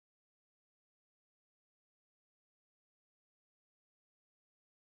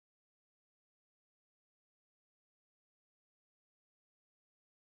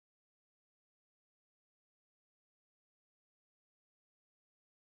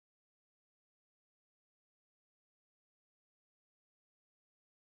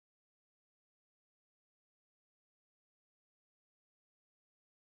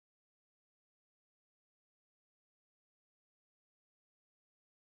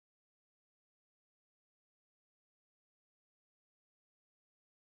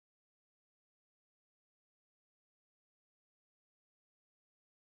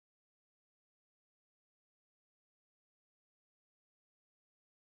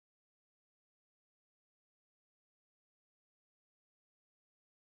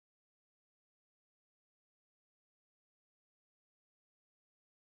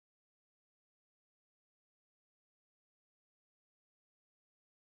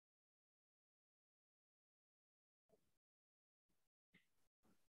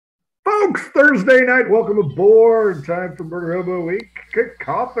Folks, Thursday night, welcome aboard. Time for Murder Hobo Week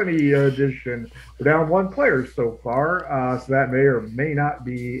Cacophony edition. We're down one player so far, so that may or may not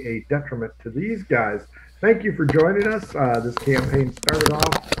be a detriment to these guys. Thank you for joining us. This campaign started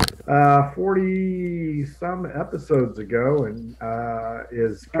off 40 some episodes ago and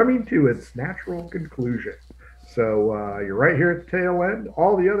is coming to its natural conclusion. So you're right here at the tail end.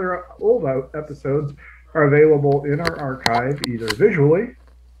 All the other old episodes are available in our archive, either visually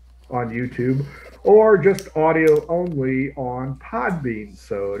on YouTube or just audio only on Podbean.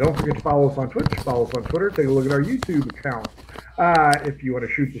 So don't forget to follow us on Twitch, follow us on Twitter, take a look at our YouTube account. If you want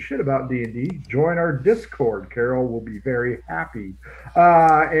to shoot the shit about D&D, join our Discord. Carol will be very happy.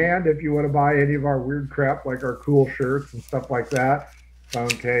 And if you want to buy any of our weird crap, like our cool shirts and stuff like that, phone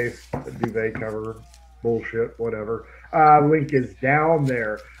case, duvet cover, bullshit, whatever, link is down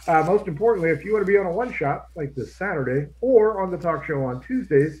there. Most importantly, if you want to be on a one-shot like this Saturday or on the talk show on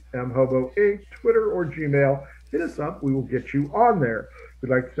Tuesdays, mhobo Inc., Twitter, or Gmail, hit us up. We will get you on there. We'd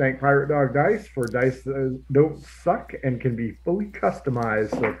like to thank Pirate Dog Dice for dice that don't suck and can be fully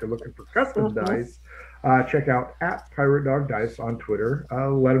customized. So if you're looking for custom dice, check out at Pirate Dog Dice on Twitter.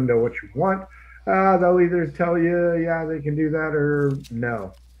 Let them know what you want. They'll either tell you, yeah, they can do that, or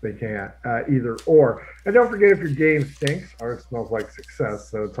no, they can't. Either or. And don't forget, if your game stinks, ours smells like success,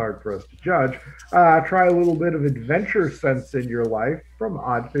 so it's hard for us to judge, try a little bit of adventure sense in your life from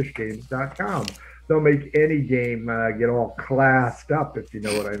oddfishgames.com. They'll make any game get all classed up, if you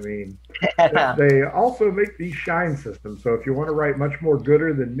know what I mean. They also make these shine systems, so if you want to write much more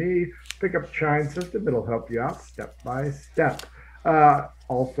gooder than me, pick up the shine system. It'll help you out step by step.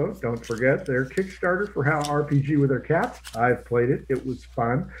 Also, don't forget their Kickstarter for How RPG with Their Cats. I've played it. It was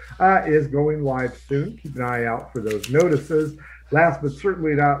fun. Is going live soon. Keep an eye out for those notices. Last but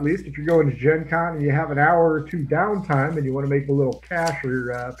certainly not least, if you're going to Gen Con and you have an hour or two downtime and you want to make a little cash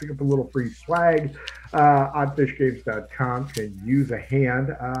or pick up a little free swag, oddfishgames.com can use a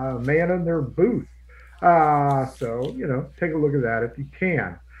hand manning their booth. So, take a look at that if you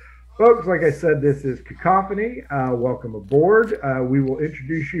can. Folks, like I said, this is Cacophony. Welcome aboard. We will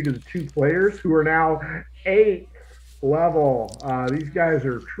introduce you to the two players who are now 8th level. These guys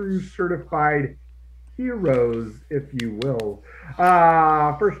are true certified heroes, if you will.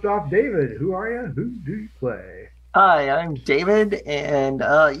 First off, David, who are you? Who do you play? Hi, I'm David, and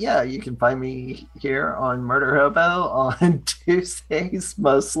you can find me here on Murder Hobo on Tuesdays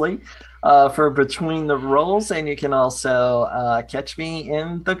mostly for Between the Rolls, and you can also catch me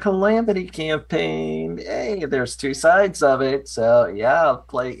in the Calamity campaign. Hey, there's two sides of it, so yeah, I'll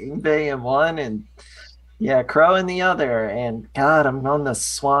play Ingve in one and Crow in the other. And God, I'm on the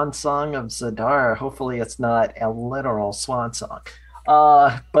swan song of Zadar. Hopefully it's not a literal swan song.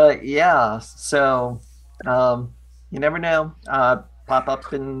 But yeah, so you never know. Pop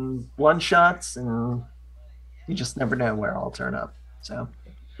up in one shots, and you just never know where I'll turn up. So,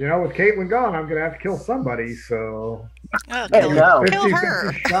 with Caitlin gone, I'm gonna have to kill somebody. So, kill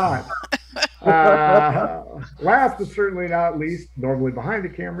her. 50 shot. Last but certainly not least, normally behind the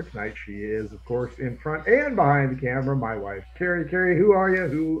camera, tonight she is, of course, in front and behind the camera. My wife, Carrie. Carrie, who are you?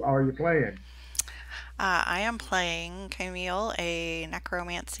 Who are you playing? I am playing Camille, a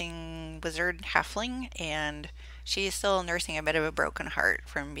necromancing wizard halfling, and she is still nursing a bit of a broken heart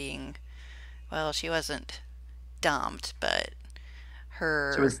from being, well, she wasn't dumped, but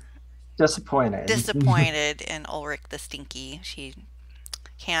she was disappointed in Ulrich the Stinky. She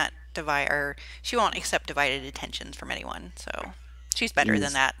can't divide, or she won't accept divided attentions from anyone, so she's better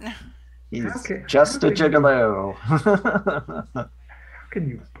than that. He's just a gigolo. How can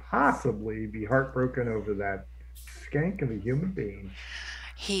you possibly be heartbroken over that skank of a human being?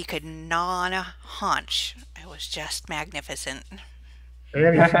 He could gnaw on a haunch. It was just magnificent.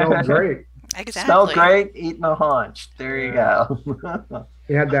 And he smelled great. Exactly. Smelled great, eating a haunch. There you go.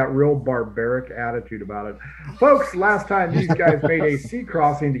 He had that real barbaric attitude about it. Folks, last time these guys made a sea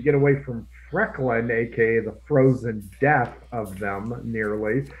crossing to get away from Frecklin, aka the frozen death of them,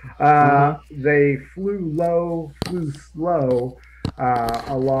 nearly. They flew low, flew slow,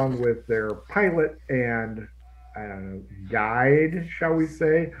 along with their pilot and guide, shall we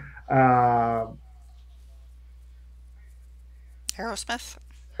say. Aerosmith.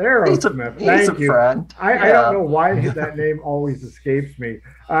 Thank you. Friend. I don't know why that name always escapes me.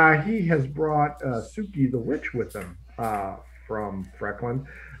 He has brought Suki the witch with him from Frecklin.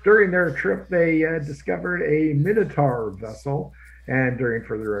 During their trip, they discovered a Minotaur vessel, and during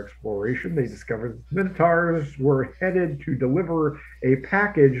further exploration, they discovered the Minotaurs were headed to deliver a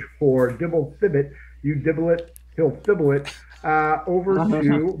package for Dibble Fibbit. You dibble it, he'll fibble it. Over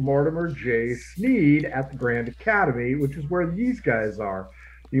to Mortimer J Sneed at the Grand Academy, which is where these guys are.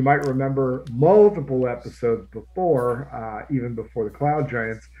 You might remember multiple episodes before, even before the Cloud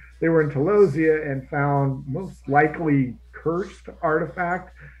Giants, they were in Telosia and found most likely cursed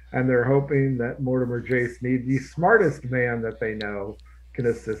artifact, and they're hoping that Mortimer J Sneed, the smartest man that they know, can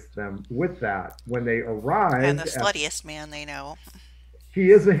assist them with that. When they And the arrived at, sluttiest man they know.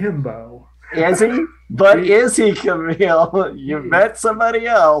 he is a himbo. Is he? But he, is he, Camille? You he, met somebody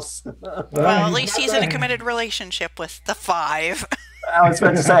else. Well, at he's least not he's in a the, committed relationship with the five. I was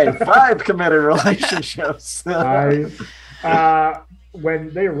about to say 5 committed relationships. Nice.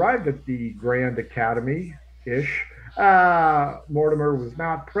 When they arrived at the Grand Academy ish, Mortimer was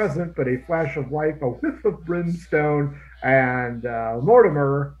not present, but a flash of light, a whiff of brimstone, and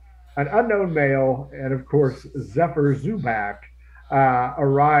Mortimer, an unknown male, and of course Zephyr Zubak,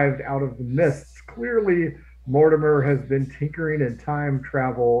 arrived out of the mists. Clearly, Mortimer has been tinkering in time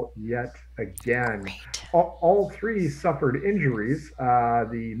travel yet again. Great. All three suffered injuries.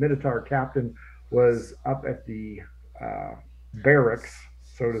 The Minotaur captain was up at the uh, barracks,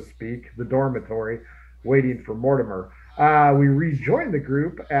 so to speak, the dormitory, waiting for Mortimer. We rejoin the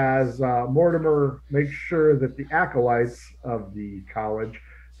group as Mortimer makes sure that the acolytes of the college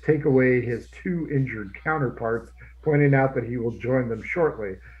take away his two injured counterparts, pointing out that he will join them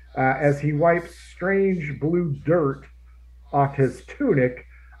shortly. As he wipes strange blue dirt off his tunic,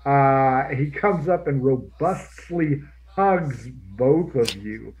 he comes up and robustly hugs both of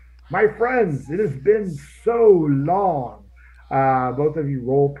you. My friends, it has been so long. Both of you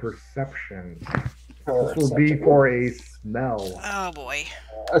roll perception. This will be for a smell. Oh boy.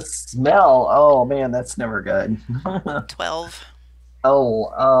 A smell. Oh man, that's never good. 12.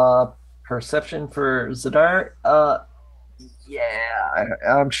 Perception for Zadar. Yeah,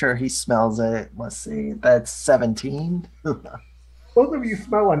 I'm sure he smells it. Let's see. That's 17. Both of you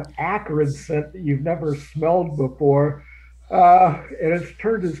smell an acrid scent that you've never smelled before. And it's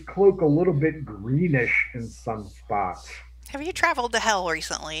turned his cloak a little bit greenish in some spots. Have you traveled to hell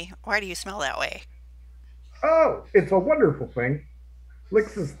recently? Why do you smell that way? Oh, it's a wonderful thing.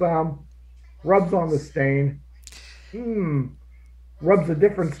 Licks his thumb, rubs on the stain, rubs a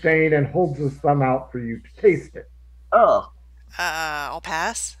different stain, and holds his thumb out for you to taste it. Oh, I'll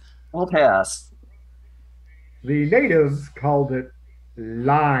pass. we'll pass. The natives called it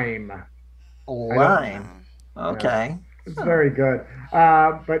lime. Lime. Yeah, Okay. it's very good.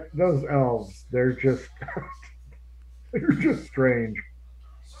 But those elves, they're just strange.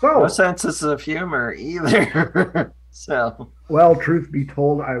 No So, senses of humor either. So, well, truth be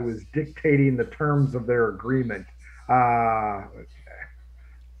told, I was dictating the terms of their agreement. Uh,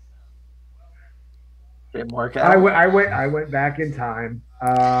 didn't work I, out. I went back in time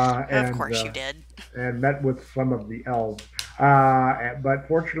Of course you did. and met with some of the elves. But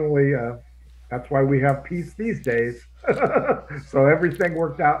fortunately, that's why we have peace these days. So everything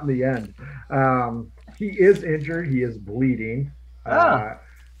worked out in the end. He is injured. He is bleeding. Ah,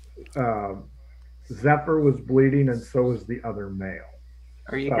 Uh, Zephyr was bleeding, and so was the other male.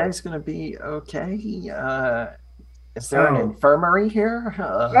 are you So, guys going to be okay? Is there an oh, infirmary here?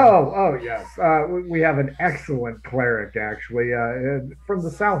 oh, yes. We have an excellent cleric, actually, from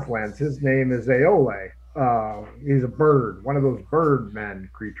the Southlands. His name is Aole. He's a bird, one of those bird men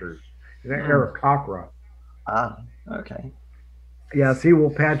creatures. He's an Hmm. Aarakocra. Okay. Yes, he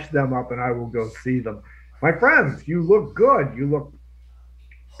will patch them up, and I will go see them. My friends, you look good. You look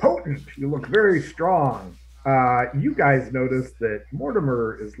potent. You look very strong. You guys notice that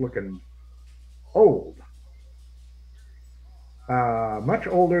Mortimer is looking old, much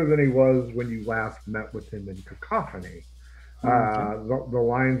older than he was when you last met with him in Cacophony. Okay. The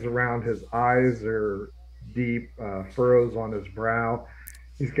lines around his eyes are deep, furrows on his brow.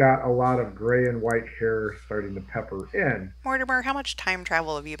 He's got a lot of gray and white hair starting to pepper in. Mortimer, how much time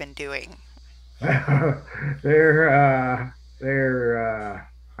travel have you been doing?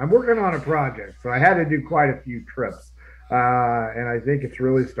 I'm working on a project, so I had to do quite a few trips. And I think it's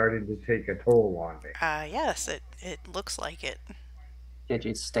really starting to take a toll on me. Yes, it looks like it. Did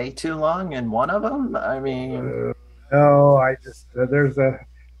you stay too long in one of them? I mean, Uh, no, I just there's a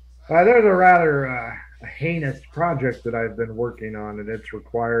rather heinous project that I've been working on, and it's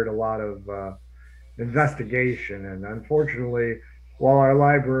required a lot of investigation. And unfortunately, while our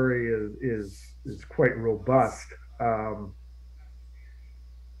library is quite robust, um,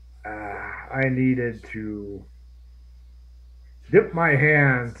 I needed to dip my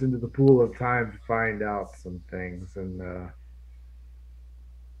hands into the pool of time to find out some things. And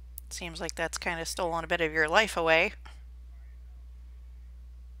Seems like that's kind of stolen a bit of your life away.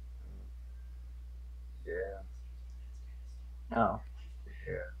 yeah, oh,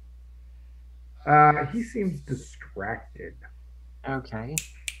 he seems distracted. okay.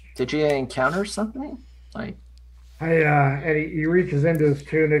 Did you encounter something? Like, And he reaches into his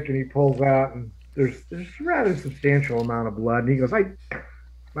tunic and he pulls out, and there's a rather substantial amount of blood. And he goes,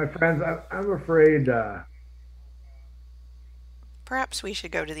 my friends, I'm afraid Perhaps we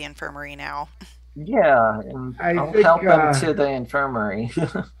should go to the infirmary now. yeah, and I I'll think help him to the infirmary.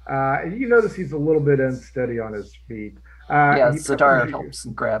 you notice he's a little bit unsteady on his feet. Yeah, He peppers Zadar you. helps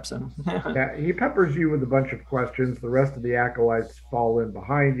and grabs him. Yeah, he peppers you with a bunch of questions. The rest of the acolytes fall in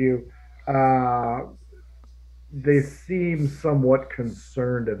behind you. Uh, they seem somewhat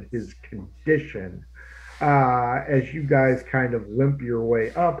concerned of his condition. As you guys kind of limp your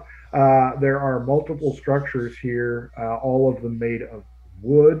way up, there are multiple structures here, all of them made of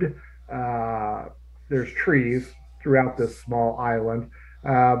wood. Uh, there's trees throughout this small island,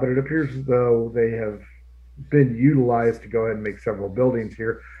 but it appears as though they have been utilized to go ahead and make several buildings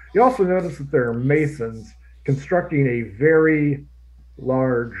here. You also notice that there are masons constructing a very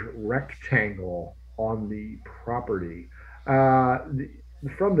large rectangle on the property.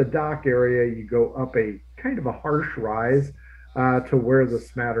 From the dock area, you go up a kind of a harsh rise to where the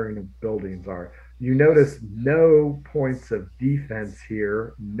smattering of buildings are. You notice no points of defense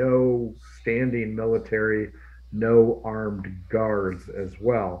here, no standing military, no armed guards as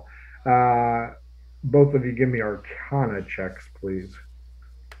well. Both of you give me Arcana checks, please.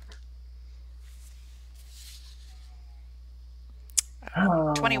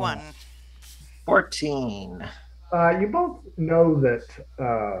 21. 14. You both know that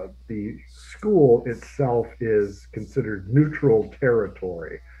the school itself is considered neutral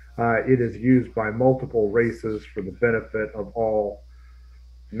territory. It is used by multiple races for the benefit of all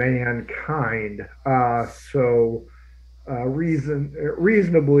mankind.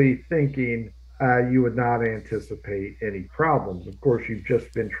 Reasonably thinking, you would not anticipate any problems. Of course, you've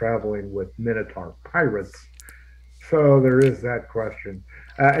just been traveling with Minotaur pirates, so there is that question.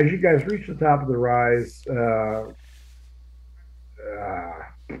 As you guys reach the top of the rise,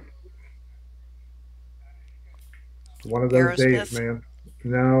 one of those days, man.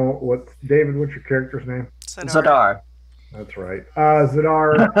 No, David? What's your character's name? Zadar. That's right.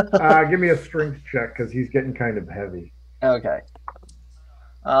 Zadar, give me a strength check because he's getting kind of heavy. Okay.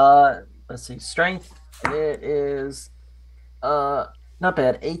 Let's see. Strength. It is not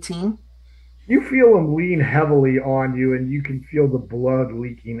bad. 18. You feel him lean heavily on you, and you can feel the blood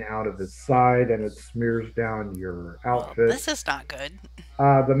leaking out of his side, and it smears down your outfit. Well, this is not good.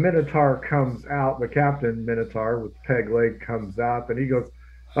 The Minotaur comes out. The Captain Minotaur with peg leg comes out, and he goes,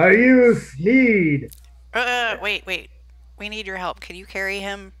 "Are you Sneed?" Wait. We need your help. Can you carry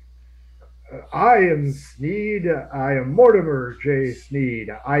him? I am Sneed. I am Mortimer J Sneed.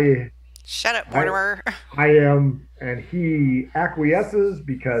 Shut up, Mortimer. I am, and he acquiesces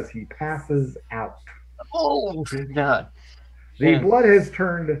because he passes out. Oh, God. The blood has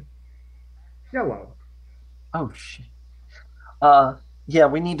turned yellow. Oh, shit. Yeah,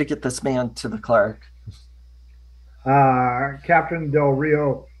 we need to get this man to the clerk. Captain Del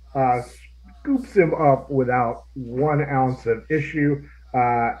Rio scoops him up without 1 ounce of issue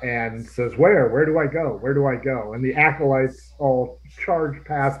and says, Where do I go? Where do I go? And the acolytes all charge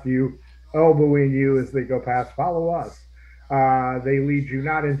past you, elbowing you as they go past. Follow us. They lead you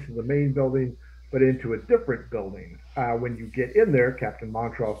not into the main building, but into a different building. When you get in there, Captain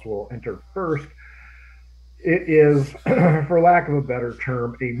Montross will enter first. It is, for lack of a better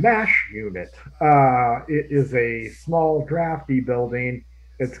term, a MASH unit. It is a small, drafty building.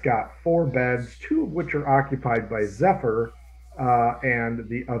 It's got 4 beds, 2 of which are occupied by Zephyr and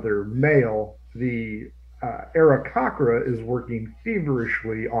the other male. The Aarakocra is working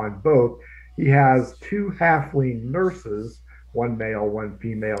feverishly on both. He has 2 halfling nurses, 1 male, 1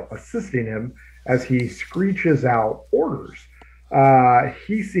 female, assisting him as he screeches out orders.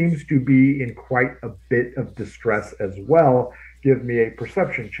 He seems to be in quite a bit of distress as well. Give me a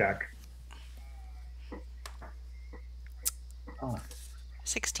perception check.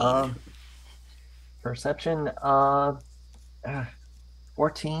 16. Perception.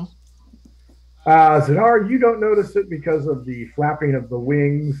 14. Zadar, you don't notice it because of the flapping of the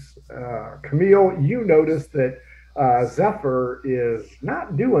wings. Camille, you notice that Zephyr is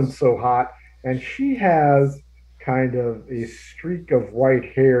not doing so hot, and she has kind of a streak of white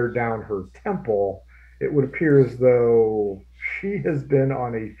hair down her temple. It would appear as though she has been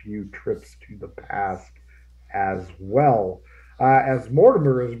on a few trips to the past as well. As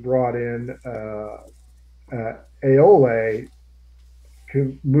Mortimer is brought in, Aole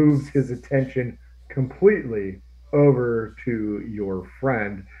moves his attention completely over to your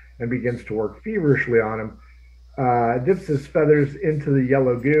friend and begins to work feverishly on him. Dips his feathers into the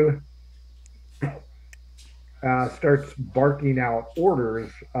yellow goo. starts barking out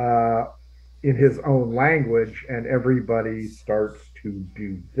orders in his own language, and everybody starts to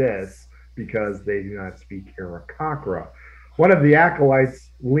do this because they do not speak Arakakra. One of the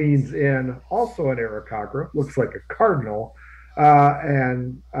acolytes leans in, also an Arakakra, looks like a cardinal,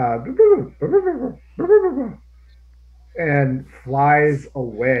 and flies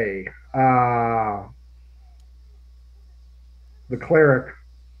away. The cleric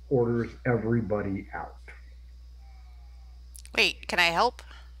orders everybody out. Wait, can I help?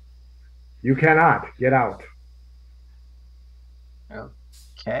 You cannot get out.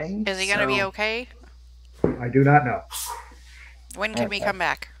 Okay. Is he gonna be okay? I do not know. When can we come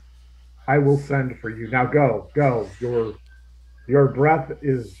back? I will send for you. Now go. Your breath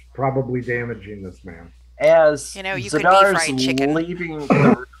is probably damaging this man. As you could Zadar's be fried chicken. leaving the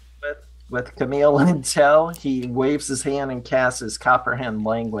room with Camille in tow, he waves his hand and casts his comprehend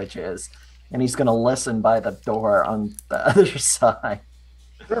languages, and he's going to listen by the door on the other side.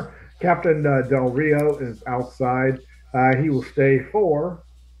 Sure. Captain Del Rio is outside. He will stay for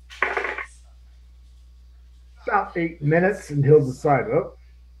about 8 minutes, and he'll decide,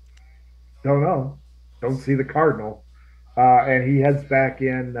 don't know. Don't see the cardinal. And he heads back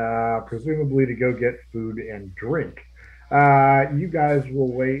in, presumably to go get food and drink. You guys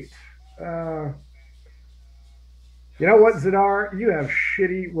will wait. You know what, Zadar? You have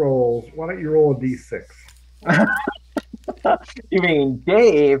shitty rolls. Why don't you roll a d6? You mean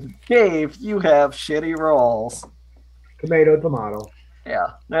Dave? Dave, you have shitty rolls. Tomato, tomato.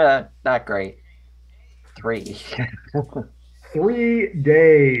 Yeah, not great. 3. 3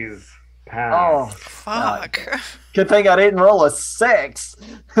 days pass. Oh, fuck. Good thing I didn't roll a 6.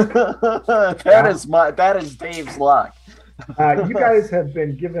 That is Dave's luck. You guys have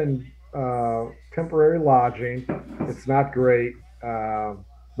been given temporary lodging. It's not great, but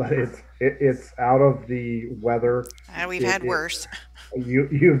it's out of the weather. And we've had worse.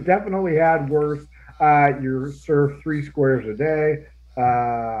 You've definitely had worse. You're served 3 squares a day.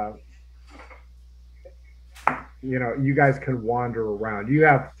 You guys can wander around. You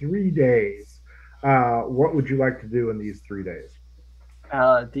have 3 days. What would you like to do in these 3 days?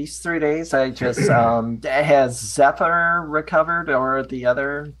 These 3 days, I just has Zephyr recovered or the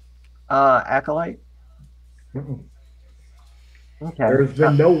other acolyte? Mm-mm. Okay. There's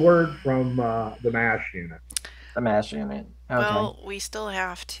been no word from the MASH unit. The MASH unit. Okay. Well, we still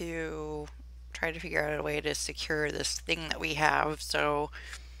have to try to figure out a way to secure this thing that we have. So,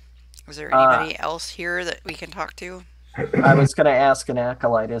 is there anybody else here that we can talk to? I was going to ask an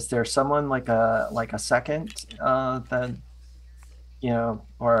acolyte. Is there someone like a second that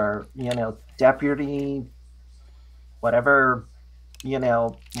or deputy, whatever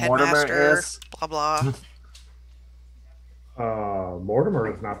Mortimer is? Blah blah.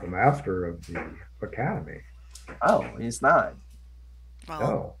 Mortimer is not the master of the academy. Oh, he's not.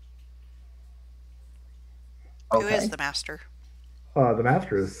 Well, no. Who is the master? The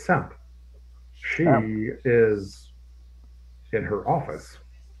master is Semp. She is in her office.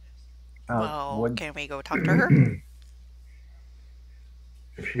 Well, can we go talk to her?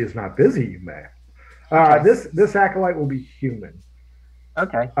 If she is not busy, you may. Okay. This acolyte will be human.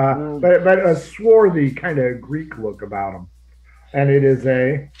 Okay. But a swarthy kind of Greek look about him. And it is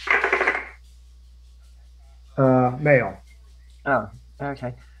a male. Oh,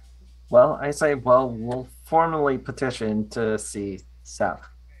 okay. Well, I say, we'll formally petition to see Seth.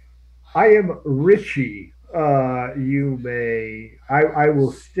 I am Richie. You may. I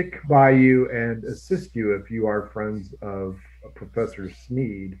will stick by you and assist you if you are friends of Professor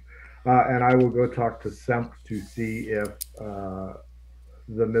Sneed. And I will go talk to Semp to see if the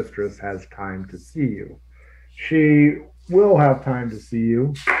mistress has time to see you. She will have time to see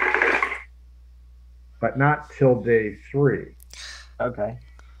you, but not till day 3. Okay.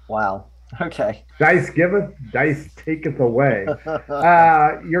 Wow. Okay. Dice giveth, dice taketh away.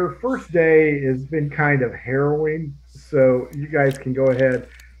 Your first day has been kind of harrowing, so you guys can go ahead.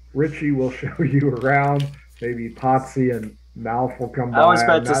 Richie will show you around. Maybe Potsy and Malf will come by. I was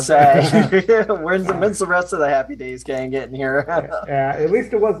about to say, when's the rest of the Happy Days gang getting here? At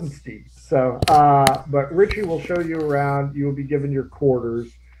least it wasn't Steve. So, but Richie will show you around. You will be given your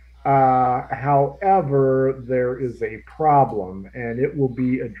quarters. However, there is a problem, and it will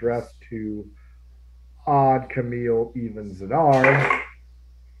be addressed to Odd, Camille, even Zadar.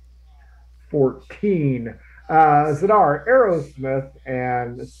 14. Zadar, Aerosmith,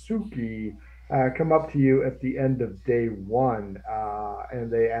 and Suki come up to you at the end of day 1,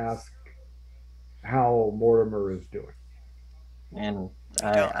 and they ask how Mortimer is doing. And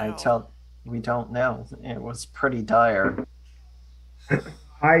I tell we don't know. It was pretty dire.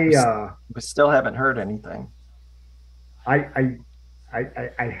 We still haven't heard anything. I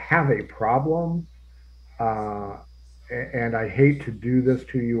I have a problem, uh, and I hate to do this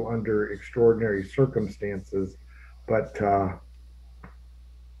to you under extraordinary circumstances, but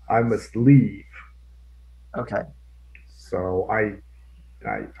I must leave. Okay. So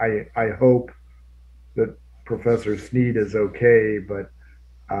I hope that Professor Sneed is okay, but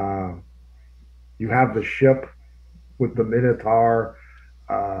uh, you have the ship with the Minotaur.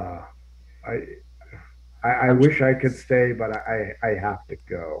 Uh, I, I I'm, wish I could stay, but I have to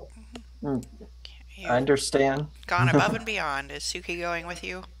go. mm, I You've understand. gone above and beyond. Is Suki going with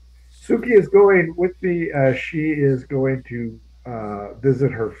you? Suki is going with me. She is going to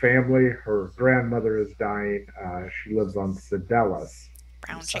visit her family. Her grandmother is dying. She lives on Sidelis.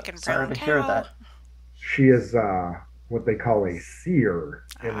 Brown chicken, Sorry brown to hear cow. that. She is what they call a seer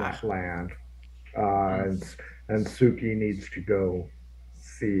in Ah, that land. Uh, Mm, and, and Suki needs to go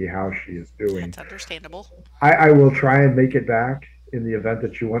see how she is doing. that's understandable. I will try and make it back in the event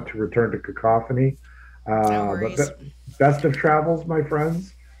that you want to return to Cacophony. No But worries. best of travels, my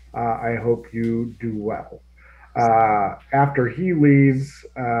friends. I hope you do well. After he leaves,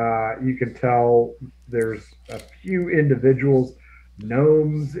 you can tell there's a few individuals,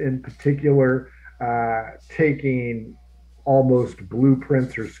 gnomes in particular, taking almost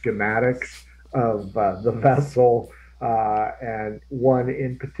blueprints or schematics of the vessel. And one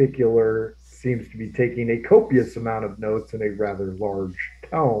in particular seems to be taking a copious amount of notes in a rather large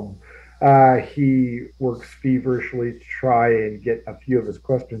tome. He works feverishly to try and get a few of his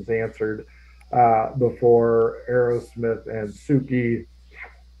questions answered before Aerosmith and Suki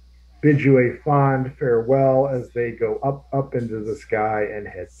bid you a fond farewell as they go up into the sky and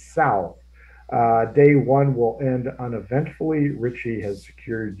head south. Day one will end uneventfully. Richie has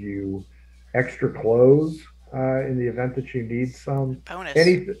secured you extra clothes in the event that you need some. Bonus.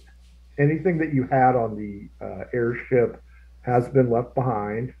 Any, anything that you had on the airship has been left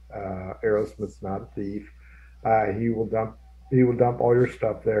behind. Aerosmith's not a thief. He will dump. He will dump all your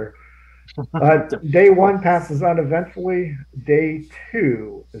stuff there. Day one Well, passes uneventfully. Day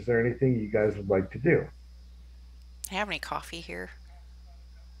two, is there anything you guys would like to do? Have any coffee here?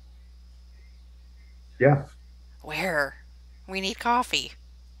 Yes. Where? We need coffee.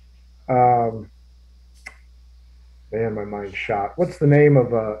 Um, man, my mind's shot. What's the name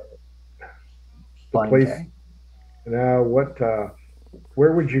of the Flying place? K. Now, what?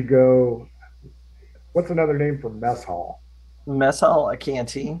 Where would you go? What's another name for mess hall? Mess hall, a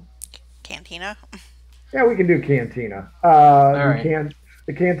canteen. Cantina? Yeah, we can do cantina. All right.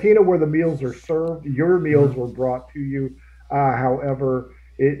 The cantina where the meals are served. Your meals Mhm. were brought to you. However,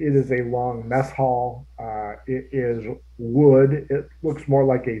 it is a long mess hall. It is wood. It looks more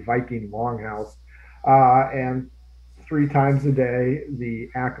like a Viking longhouse. And three times a day, the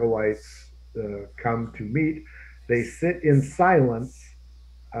acolytes come to meet. They sit in silence,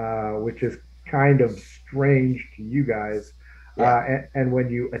 which is kind of strange to you guys. Yeah. And when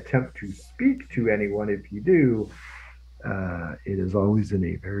you attempt to speak to anyone, if you do, it is always in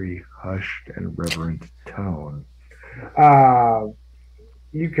a very hushed and reverent tone. Uh,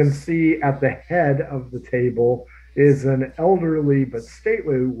 you can see at the head of the table is an elderly but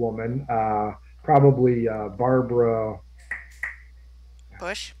stately woman, probably Barbara.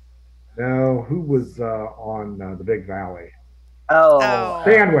 Bush? No, who was on the Big Valley? Oh, Oh,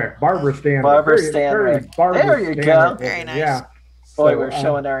 Stanwyck, Barbara Stanwyck, Barbara very Stanwyck. Barbara There you Stanwyck go. very looking. nice. Yeah. Boy, So we're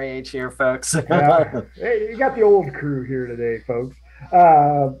showing our age here, folks. yeah, hey, you got the old crew here today, folks.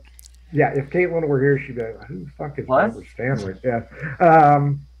 Uh, yeah, if Caitlin were here, she'd be like, "Who the fuck is What? Barbara Stanwyck?"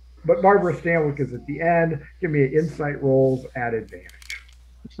 Yeah, but Barbara Stanwyck is at the end. Give me an insight rolls at advantage.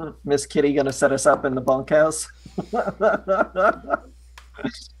 Miss Kitty gonna set us up in the bunkhouse?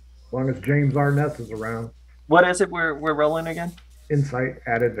 As long as James Arness is around, What is it we're rolling again? insight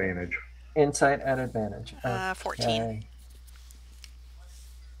at advantage. Insight at advantage. 14.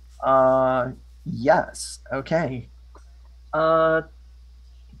 Okay. Yes. Okay.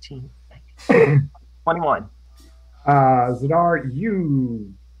 18, 21. Zadar,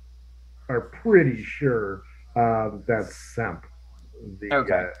 you are pretty sure that's Semp, the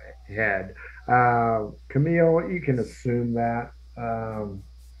Okay. head. Camille, you can assume that.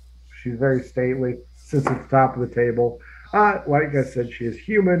 She's very stately, sits at the top of the table. Like I said, she is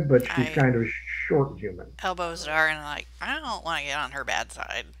human, but she's I kind of short human. elbows her and like, I don't want to get on her bad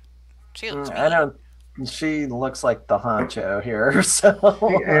side. She looks I mean. don't. She looks like the honcho here,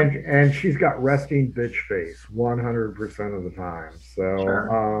 And she's got resting bitch face 100% of the time. Sure.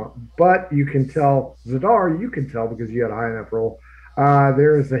 So, but you can tell Zadar, you can tell because you had a high enough roll.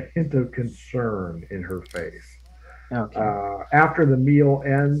 There is a hint of concern in her face. Okay. After the meal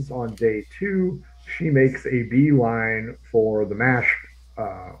ends on day two, she makes a beeline for the mash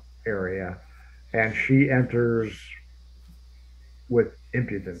area, and she enters with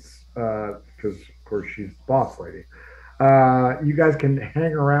impudence because, of course, she's the boss lady. You guys can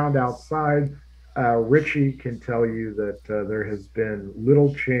hang around outside. Richie can tell you that there has been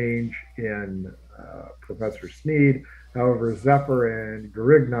little change in Professor Sneed. However, Zephyr and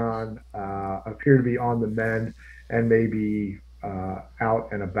Garignon appear to be on the mend and may be out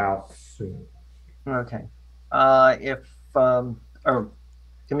and about soon. Okay. If or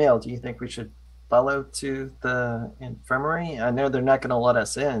Camille, do you think we should follow to the infirmary? I know they're not going to let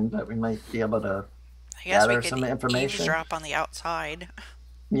us in, but we might be able to I guess we gather could some information. eavesdrop on the outside.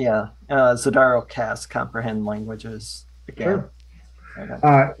 Yeah. Zadar will cast comprehend languages again. Sure.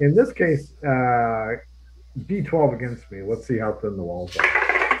 Okay. In this case, D12 against me. Let's see how thin the walls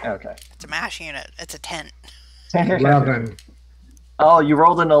are. Okay. It's a mash unit. It's a tent. 11. Oh, you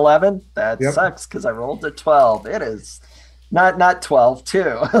rolled an 11? That Yep. sucks because I rolled a 12. It is not 12, too.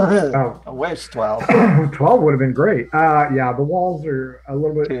 Oh. I wish 12. 12 would have been great. Yeah, the walls are a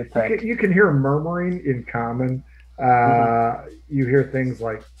little Too bit. thick. You can hear murmuring in common. You hear things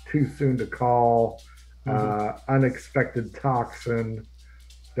like too soon to call, unexpected toxin,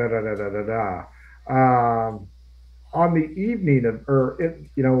 da da da da da da. On the evening of,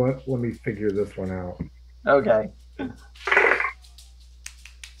 you know what? Let me figure this one out. Okay.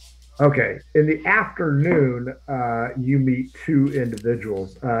 Okay, in the afternoon, you meet two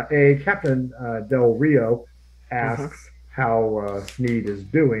individuals. Captain Del Rio asks how Sneed is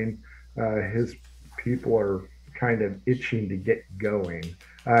doing. His people are kind of itching to get going.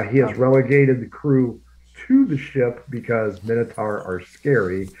 He has relegated the crew to the ship because Minotaur are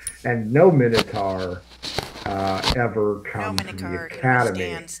scary, and no Minotaur ever No come to the Minotaur can academy.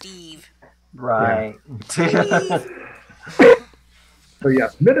 withstand Steve. Right. So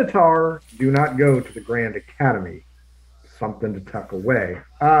yes, Minotaur do not go to the Grand Academy. Something to tuck away.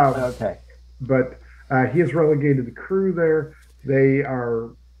 Okay. But he has relegated the crew there. They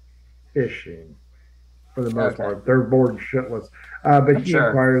are fishing for the most part. They're bored shitless. But he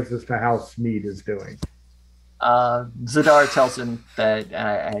inquires as to how Sneed is doing. Zadar tells him that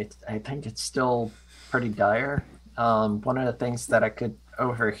I think it's still pretty dire. One of the things that I could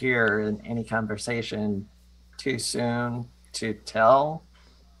overhear in any conversation, too soon to tell,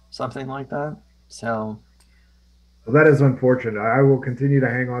 something like that. So, well, that is unfortunate. I will continue to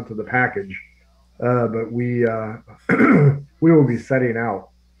hang on to the package, but we we will be setting out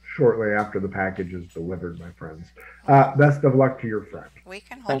shortly after the package is delivered, my friends. Best of luck to your friend. We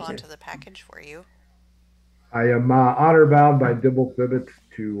can hold on to the package for you. I am honor bound by Dibble Thibbet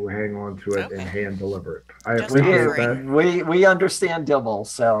to hang on to it and hand deliver it. I appreciate that. We understand Dibble,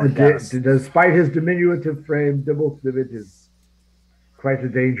 so despite his diminutive frame, Dibble Thibbet is quite a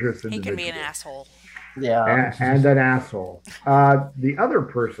dangerous individual. He can be an asshole. Yeah. And an asshole. The other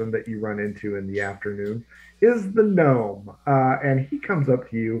person that you run into in the afternoon is the gnome. And he comes up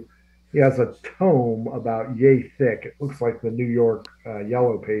to you. He has a tome about yay thick. It looks like the New York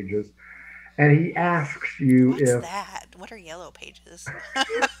Yellow Pages. And he asks you What's that? What are Yellow Pages?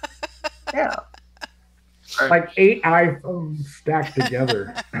 Yeah. Like 8 iPhones stacked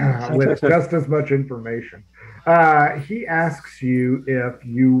together with just as much information. He asks you if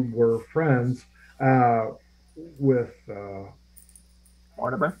you were friends with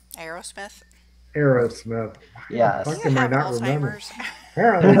Mortimer? Aerosmith? Aerosmith. Yes. How am I not remember? Alzheimer's?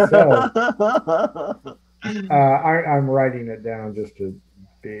 Apparently so. I'm writing it down just to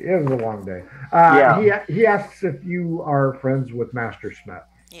be. It was a long day. He asks if you are friends with Master Smith.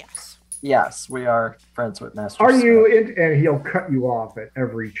 Yes. Yes, we are friends with Master Are Smith. you, and he'll cut you off at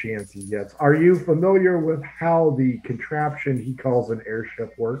every chance he gets. Are you familiar with how the contraption he calls an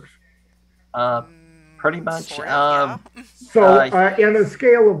airship works? Pretty much. Sort of, yeah. So, in a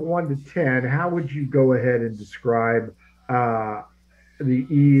scale of 1 to 10, how would you go ahead and describe the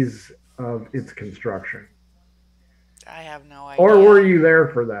ease of its construction? I have no idea. Or were you there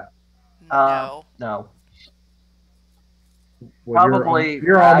for that? No. No. Well, Probably.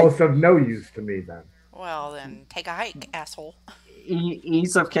 You're almost of no use to me then. Well, then take a hike, asshole.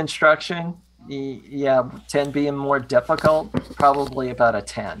 Ease of construction, 10 being more difficult, probably about a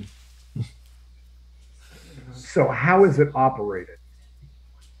 10. So how is it operated?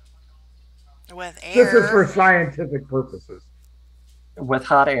 With air. This is for scientific purposes. With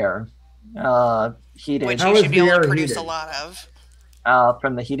hot air, heated. Which How you is should be the able air to produce heated? a lot of.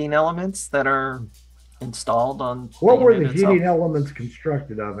 From the heating elements that are installed on. What were the unit itself. heating elements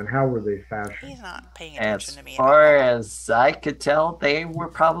constructed of, and how were they fashioned? He's not paying attention As to me. far as I could tell, they were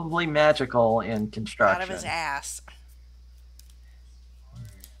probably magical in construction. Out of his ass.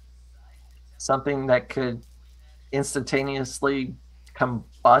 Something that could instantaneously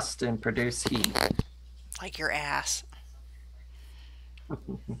combust and produce heat. Like your ass.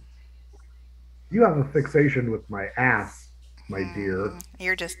 You have a fixation with my ass, my dear.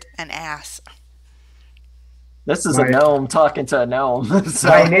 You're just an ass. This is a My gnome talking to a gnome. So,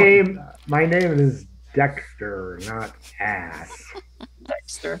 my name is Dexter, not ass.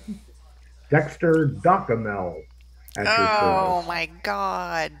 Dexter. Dexter Docamel at your Oh service. my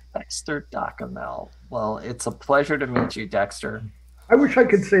god. Dexter Docamel. Well, it's a pleasure to meet you, Dexter. I wish I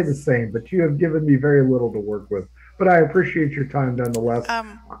could say the same, but you have given me very little to work with. But I appreciate your time nonetheless.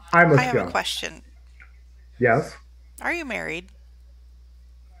 I I must have a go. question. Yes, Are you married?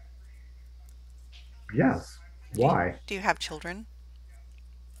 yes. Why? Do you have children?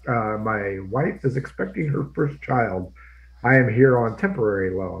 My wife is expecting her first child. I am here on temporary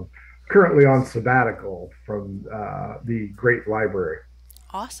loan, currently on sabbatical from the Great Library.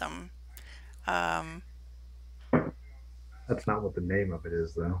 Awesome. Um, That's not what the name of it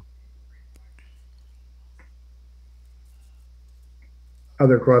is, though.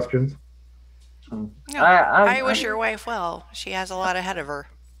 Other questions? Mm. no. I wish your wife well. She has a lot ahead of her.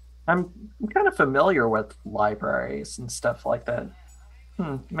 I'm kind of familiar with libraries and stuff like that.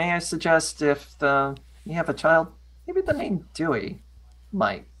 May I suggest if you have a child, maybe the name Dewey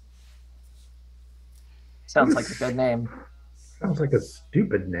might. Sounds like a good name. Sounds like a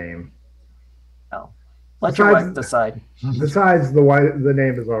stupid name. Oh, let your wife decide. Besides, the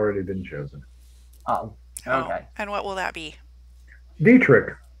name has already been chosen. Oh, okay. And what will that be?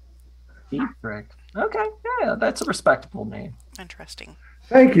 Dietrich. Dietrich. Okay, yeah, that's a respectable name. Interesting.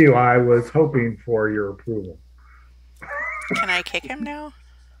 Thank you. I was hoping for your approval. Can I kick him now?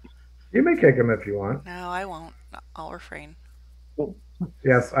 You may kick him if you want. No, I won't. I'll refrain.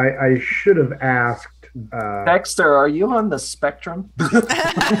 Yes, I should have asked. Dexter, are you on the spectrum? Nice.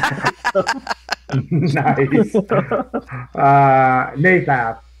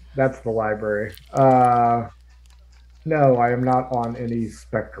 Nathath, that's the library. No, I am not on any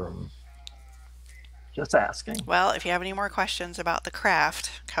spectrum. Just asking. Well, if you have any more questions about the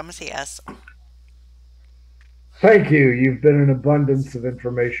craft, come see us. Thank you. You've been an abundance of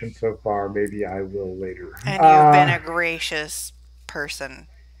information so far. Maybe I will later. And you've been a gracious person.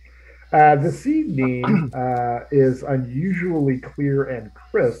 This evening is unusually clear and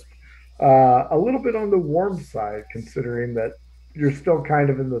crisp. A little bit on the warm side, considering that you're still kind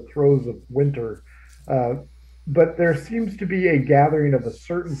of in the throes of winter. But there seems to be a gathering of a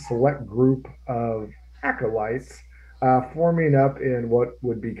certain select group of acolytes forming up in what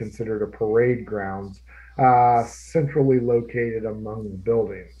would be considered a parade grounds, centrally located among the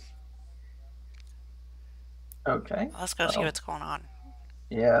buildings. Okay. Let's go see what's going on.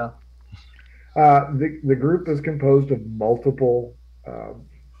 Yeah. The group is composed of multiple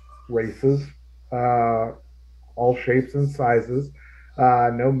races, all shapes and sizes.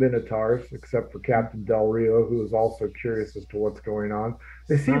 No minotaurs, except for Captain Del Rio, who is also curious as to what's going on.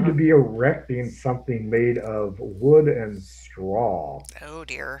 They seem to be erecting something made of wood and straw. Oh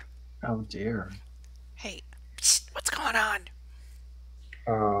dear. Oh dear. Hey, psst, what's going on?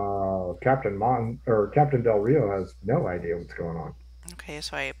 Captain Del Rio has no idea what's going on. Okay,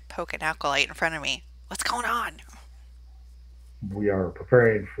 so I poke an acolyte in front of me. What's going on? We are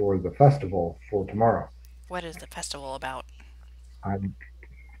preparing for the festival for tomorrow. What is the festival about? I'm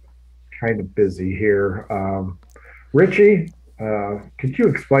kind of busy here. Richie, could you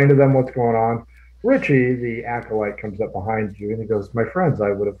explain to them what's going on? Richie, the acolyte, comes up behind you and he goes, "My friends,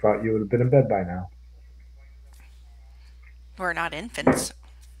 I would have thought you would have been in bed by now." We're not infants.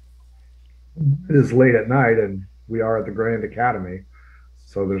 It is late at night and we are at the Grand Academy,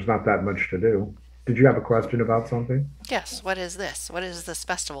 so there's not that much to do. Did you have a question about something? Yes, what is this? What is this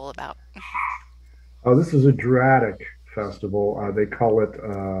festival about? Oh, this is a Druidic festival. They call it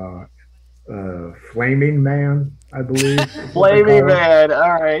Flaming Man, I believe. Flaming Man.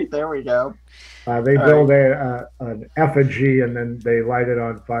 All right, there we go. They build an effigy and then they light it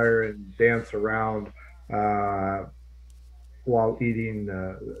on fire and dance around while eating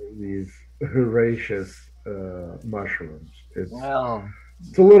these herbaceous mushrooms.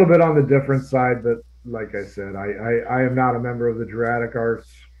 It's a little bit on the different side, but like I said, I am not a member of the Druidic arts.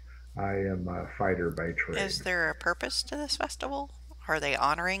 I am a fighter by trade. Is there a purpose to this festival? Are they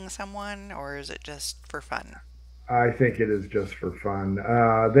honoring someone, or is it just for fun? I think it is just for fun.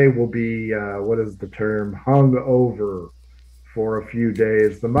 They will be, what is the term, hung over for a few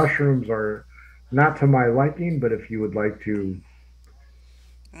days. The mushrooms are not to my liking, but if you would like to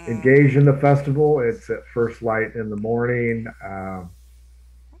engage in the festival, it's at first light in the morning.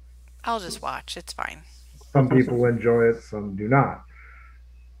 I'll just watch. It's fine. Some people enjoy it, some do not.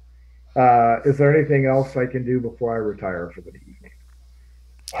 Is there anything else I can do before I retire for the Do you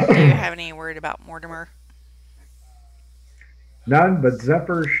evening? have any word about Mortimer? None, but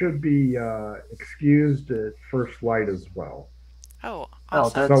Zephyr should be excused at first light as well. Oh, Oh,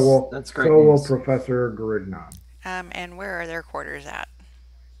 awesome. that's great So will news. Professor Garignon. And where are their quarters at?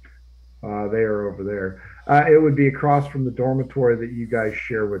 They are over there. It would be across from the dormitory that you guys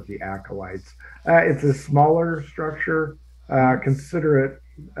share with the acolytes. It's a smaller structure. Mhm. Consider it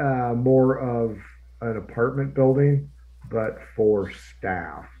more of an apartment building, but for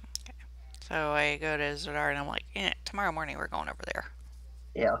staff. So I go to Zadar and I'm like, tomorrow morning we're going over there.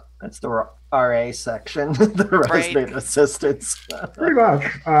 Yeah, that's the RA section, the Right. resident assistants. Pretty much.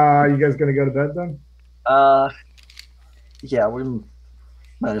 You guys going to go to bed then? uh, yeah, we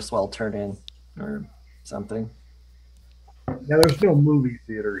might as well turn in or something. Now, there's no movie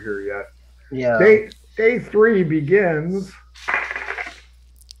theater here yet. Yeah. Day 3 begins.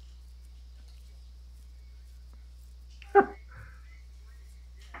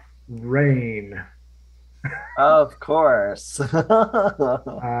 Rain. Of course.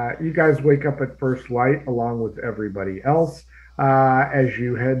 You guys wake up at first light along with everybody else. As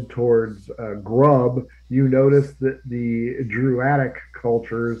you head towards Grub, you notice that the Druidic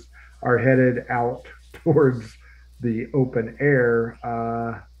cultures are headed out towards the open air.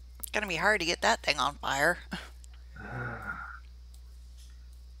 Gonna be hard to get that thing on fire.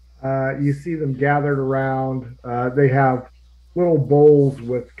 You see them gathered around. They have little bowls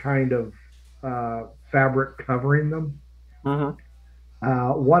with kind of fabric covering them. Mhm.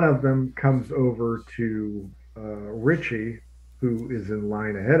 One of them comes over to Richie, who is in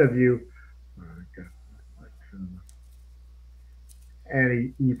line ahead of you,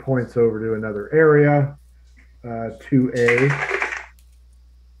 and he points over to another area to a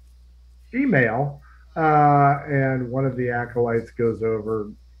female. And one of the acolytes goes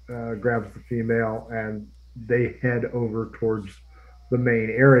over, grabs the female, and they head over towards the main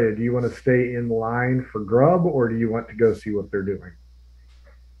area. Do you want to stay in line for grub, or do you want to go see what they're doing?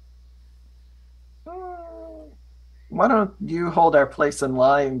 Why don't you hold our place in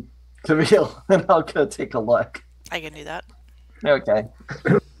line, Camille, and I'll go take a look. I can do that. Okay.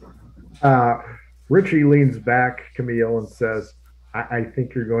 Uh, Richie leans back, Camille, and says, I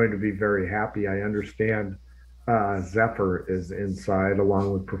think you're going to be very happy. I understand Zephyr is inside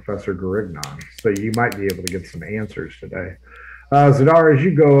along with Professor Garignon, so you might be able to get some answers today. Zadar, as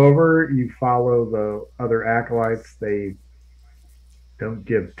you go over, you follow the other acolytes. They don't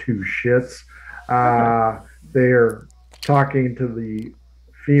give two shits. They're talking to the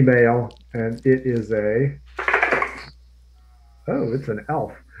female, and it is it's an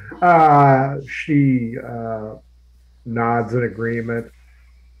elf. She nods in agreement.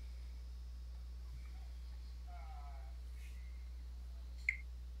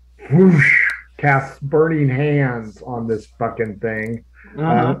 Whoosh, casts burning hands on this fucking thing.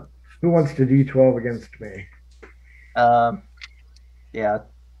 Mhm. Who wants to D12 against me? Yeah,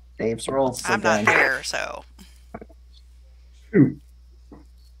 Dave's rolls I'm not again. here, so 2.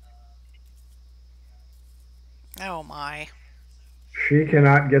 oh my. She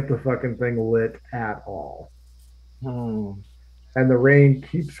cannot get the fucking thing lit at all. Hmm. And the rain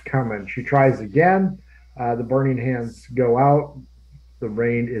keeps coming. She tries again. The burning hands go out. The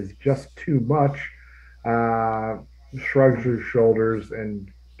rain is just too much. Shrugs her shoulders and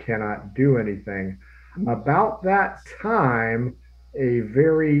cannot do anything. About that time, a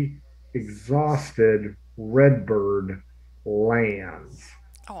very exhausted redbird lands.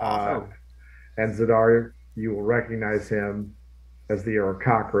 Oh, And Zadar, you will recognize him as the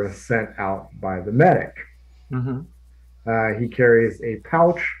Aarakocra sent out by the medic. Mm-hmm. He carries a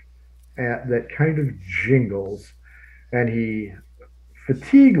pouch that kind of jingles, and he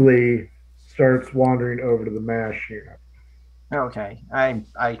fatiguely starts wandering over to the mash unit. Okay,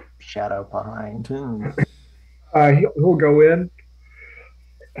 I shadow behind. He'll go in,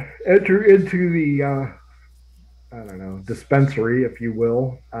 enter into the I don't know, dispensary, if you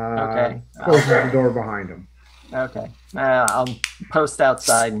will. Okay. Closes the door behind him. Okay, I'll post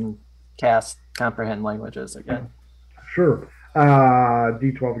outside and cast comprehend languages again. Sure.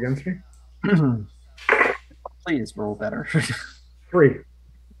 D12 against me. Please roll better. 3.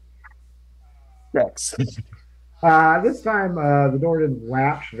 Dex. This time, the door didn't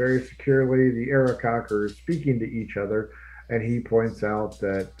latch very securely. The Aarakocra is speaking to each other, and he points out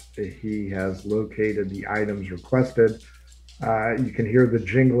that he has located the items requested. You can hear the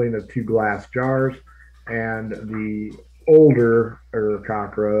jingling of 2 glass jars, and the older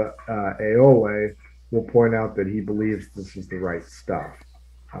Aarakocra, Aole, will point out that he believes this is the right stuff.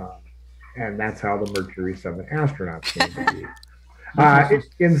 And that's how the Mercury 7 astronauts came to be.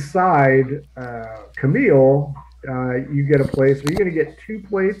 Inside, Camille, you get a place. Are you going to get 2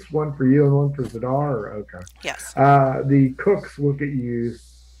 plates, one for you and one for Zadar? Okay. Yes. The cooks look at you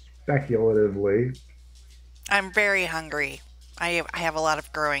speculatively. I'm very hungry. I have a lot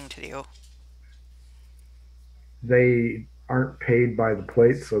of growing to do. They aren't paid by the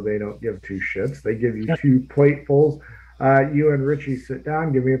plate, so they don't give two shits. They give you 2 platefuls. You and Richie sit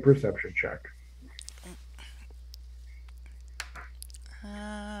down. Give me a perception check.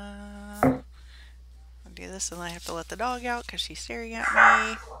 I'll do this and I have to let the dog out because she's staring at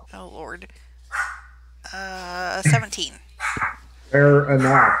me. Oh, Lord. 17. Fair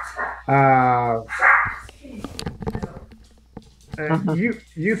enough.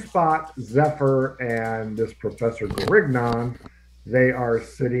 You spot Zephyr and this Professor Grignon. They are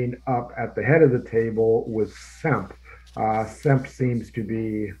sitting up at the head of the table with Semp. Semp seems to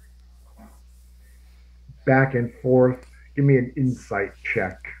be back and forth. Give me an insight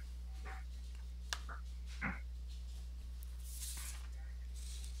check.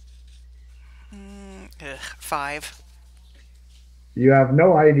 Ugh, 5. You have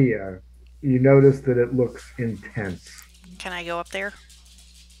no idea. You notice that it looks intense. Can I go up there?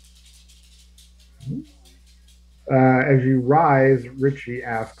 As you rise, Richie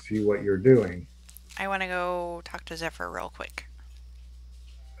asks you what you're doing. I want to go talk to Zephyr real quick.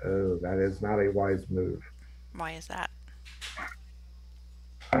 Oh, that is not a wise move. Why is that?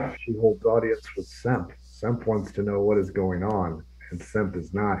 She holds audience with Semp. Semp wants to know what is going on, and Semp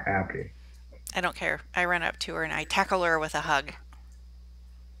is not happy. I don't care. I run up to her and I tackle her with a hug.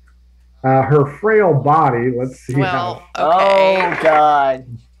 Her frail body, let's see. Well, okay. Oh, God.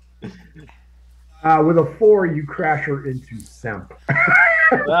 With a 4, you crash her into Semp.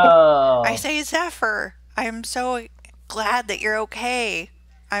 Oh. I say, Zephyr, I'm so glad that you're okay.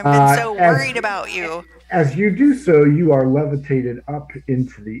 I've been so worried about you. As you do so, you are levitated up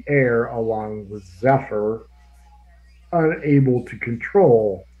into the air along with Zephyr, unable to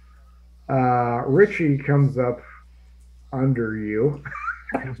control. Richie comes up under you.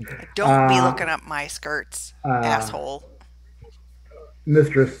 Don't be looking up my skirts, asshole.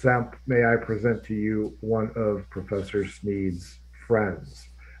 Mistress Semp, may I present to you one of Professor Sneed's friends.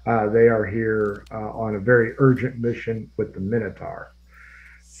 They are here on a very urgent mission with the Minotaur.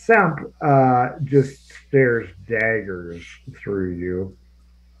 Semp just stares daggers through you,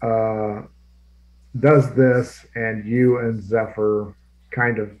 does this, and you and Zephyr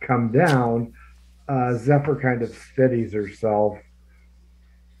kind of come down. Zephyr kind of steadies herself,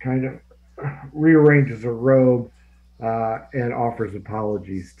 kind of rearranges her robe, and offers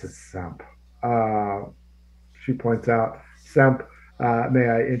apologies to Semp. She points out, Semp, may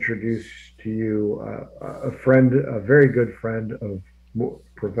I introduce to you a friend, a very good friend of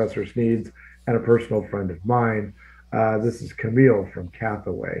Professor Sneed's and a personal friend of mine. This is Camille from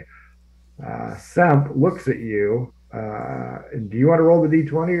Cacophony. Semp looks at you. And do you want to roll the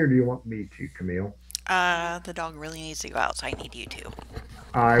d20 or do you want me to, Camille? The dog really needs to go out, so I need you to.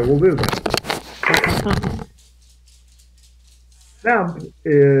 I will do that. Semp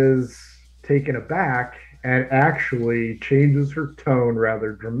is taken aback and actually changes her tone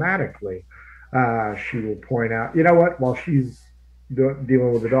rather dramatically. She will point out, you know what, while she's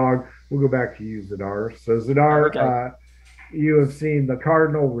dealing with the dog, we'll go back to you, Zadar. So, Zadar, okay. You have seen the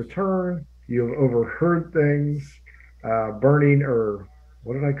Cardinal return. You have overheard things. Burning, or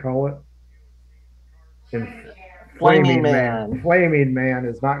what did I call it? Flaming Man. Flaming Man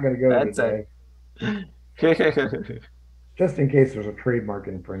is not going to go That's today. Just in case there's a trademark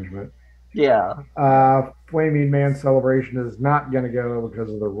infringement. Yeah. Flaming Man celebration is not going to go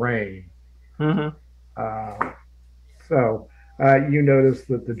because of the rain. Mm-hmm. So you notice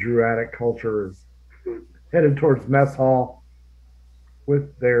that the Druidic culture is headed towards mess hall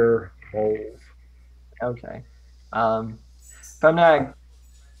with their bowls. Okay. If I'm not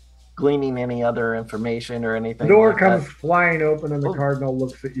gleaning any other information or anything. The door comes flying open and the Cardinal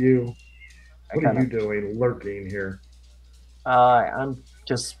looks at you. What are you doing lurking here? I'm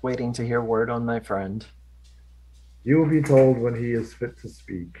just waiting to hear word on my friend. You will be told when he is fit to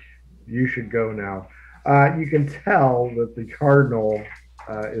speak. You should go now. You can tell that the Cardinal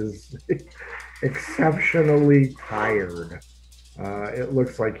is exceptionally tired. It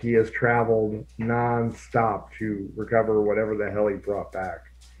looks like he has traveled non-stop to recover whatever the hell he brought back.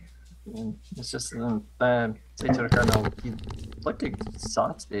 It's just, say to the Cardinal, you look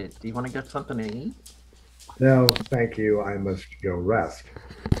exhausted. Do you want to get something to eat? No, thank you. I must go rest.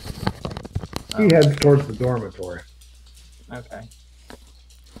 He heads towards the dormitory. Okay.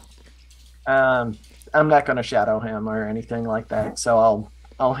 I'm not going to shadow him or anything like that, so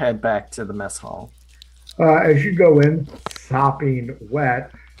I'll head back to the mess hall. As you go in, sopping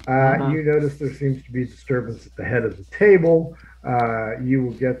wet, Mhm. you notice there seems to be disturbance at the head of the table. You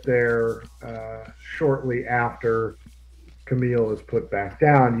will get there shortly after Camille is put back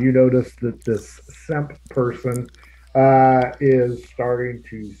down. You notice that this Semp person is starting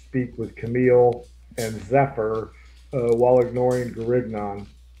to speak with Camille and Zephyr while ignoring Garignon,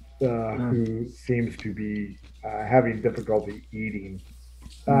 Mm. who seems to be having difficulty eating.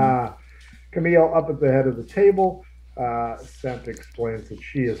 Mm. Uh, Camille, up at the head of the table, Semp explains that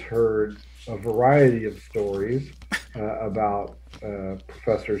she has heard a variety of stories about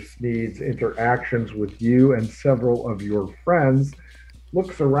Professor Sneed's interactions with you and several of your friends,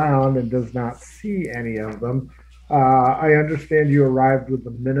 looks around and does not see any of them. I understand you arrived with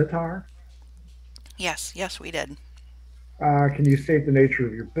the Minotaur. Yes, yes, we did. Can you state the nature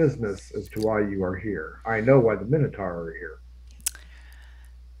of your business as to why you are here? I know why the Minotaur are here.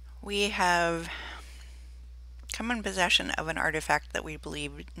 We have come in possession of an artifact that we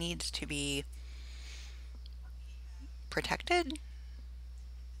believe needs to be protected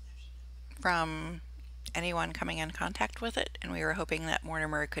from anyone coming in contact with it, and we were hoping that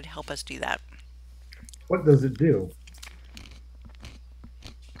Mortimer could help us do that. What does it do?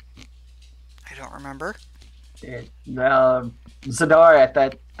 I don't remember. Zadar at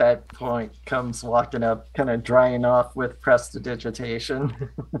that point comes walking up, kind of drying off with prestidigitation.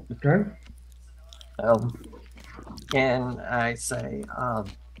 Okay. And I say,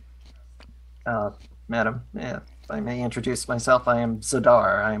 Madam, if I may introduce myself, I am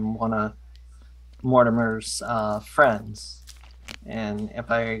Zadar. I'm one of Mortimer's friends. And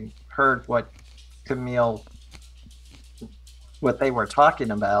if I heard what Camille, what they were talking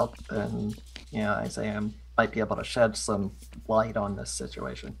about, then, I say I might be able to shed some light on this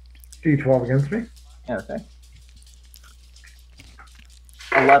situation. D12 against me. Okay.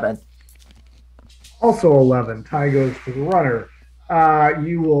 11. Also 11. Tie goes to the runner.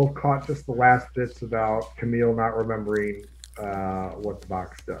 You will caught just the last bits about Camille not remembering what the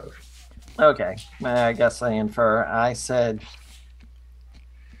box does. Okay. I guess I infer. I said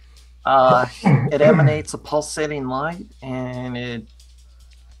it emanates a pulsating light, and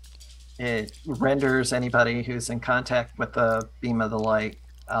it renders anybody who's in contact with the beam of the light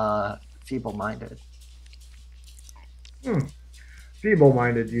feeble-minded.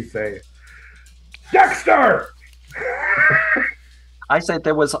 Feeble-minded, you say. Dexter! I said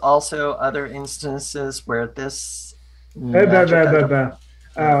there was also other instances where this The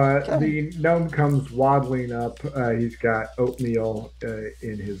gnome comes waddling up. He's got oatmeal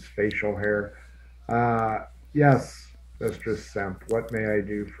in his facial hair. Yes, Mistress Semp, what may I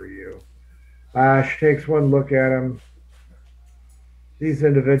do for you? She takes one look at him. These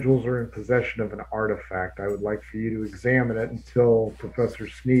individuals are in possession of an artifact. I would like for you to examine it until Professor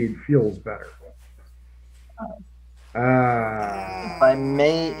Sneed feels better. If I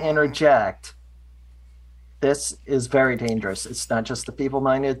may interject, this is very dangerous. It's not just the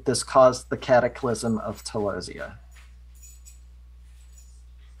feeble-minded. This caused the cataclysm of Telosia.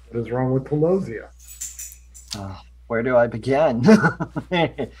 What is wrong with Telosia? Where do I begin?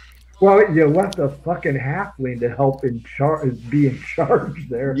 Well, you left a fucking halfling to help be in charge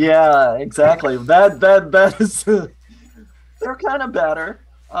there. Yeah, exactly. That is. They're kind of better.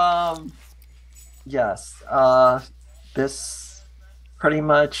 Yes. This pretty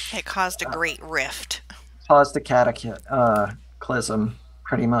much. It caused a great rift. Caused a cataclysm,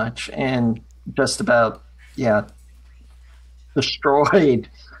 pretty much, and just about, destroyed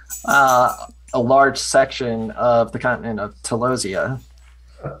a large section of the continent of Telosia.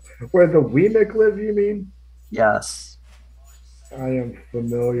 Where the Weemic live, you mean? Yes. I am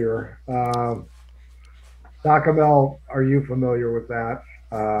familiar. Docamel, are you familiar with that?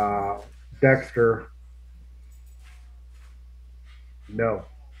 Dexter? No,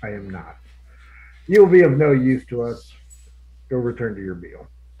 I am not. You'll be of no use to us. Go return to your meal.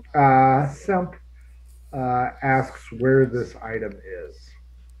 Semp asks where this item is.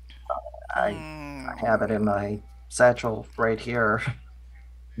 I have it in my satchel right here.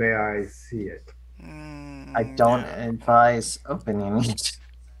 May I see it? I don't advise opening it.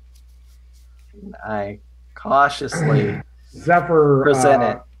 I cautiously Zephyr present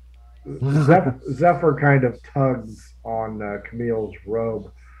it. Zephyr kind of tugs on Camille's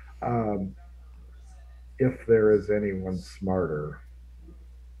robe. If there is anyone smarter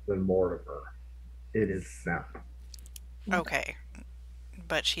than Mortimer, it is Semp. Okay.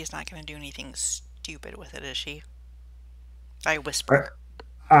 But she's not going to do anything stupid with it, is she? I whisper.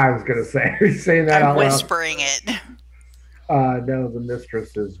 I was going to say, are you saying that I'm whispering it. No, the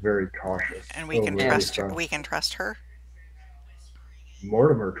mistress is very cautious. And we can trust her. We can trust her.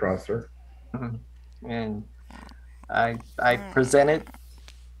 Mortimer trusts her. Mm-hmm. And I present it,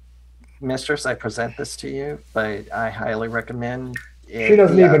 Mistress. I present this to you, but I highly recommend it. She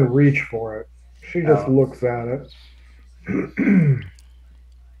doesn't even reach for it. She just looks at it.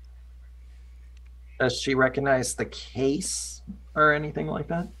 Does she recognize the case or anything like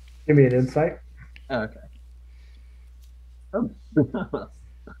that? Give me an insight. Okay.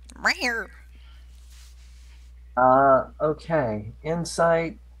 Rare. Okay.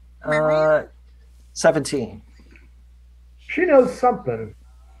 Insight 17. She knows something.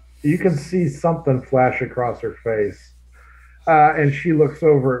 You can see something flash across her face. And she looks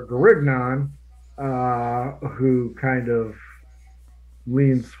over at Garignon, who kind of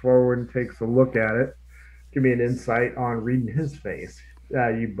leans forward and takes a look at it. Give me an insight on reading his face.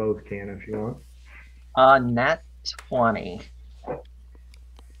 You both can if you want. Nat 20.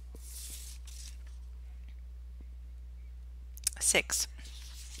 Six.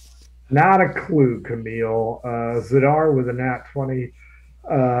 Not a clue, Camille. Zadar with a nat 20.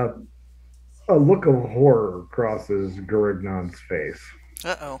 A look of horror crosses Garignon's face.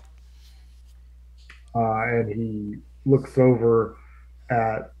 Uh-oh. And he looks over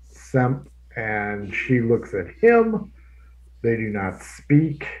at Semp, and she looks at him. They do not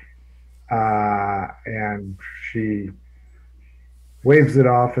speak. And she waves it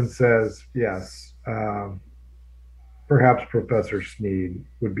off and says, yes, perhaps Professor Sneed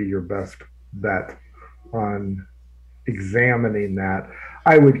would be your best bet on examining that.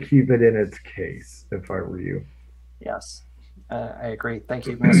 I would keep it in its case if I were you. Yes, I agree. Thank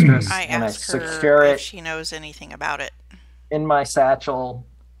you, Mistress. I and ask I her secure if it she knows anything about it. in my satchel,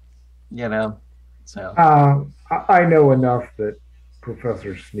 so. I know enough that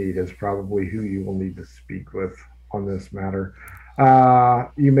Professor Sneed is probably who you will need to speak with on this matter.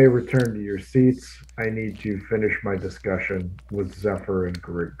 You may return to your seats. I need to finish my discussion with Zephyr and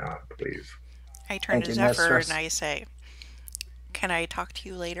Garignon, please. I turn to Zephyr and I say, can I talk to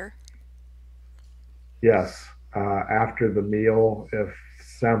you later? Yes. After the meal, if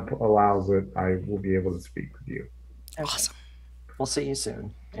Semp allows it, I will be able to speak with you. Awesome. We'll see you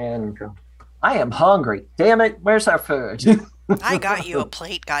soon. And I am hungry. Damn it. Where's our food? I got you a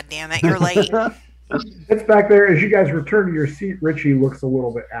plate, goddammit. You're late. It's back there. As you guys return to your seat, Richie looks a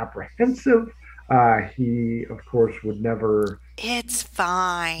little bit apprehensive. He, of course, would never. It's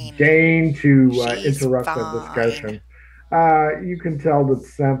fine. Deign to interrupt the discussion. You can tell that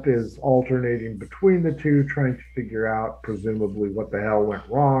Semp is alternating between the two, trying to figure out, presumably, what the hell went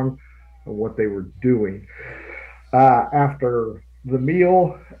wrong and what they were doing. After the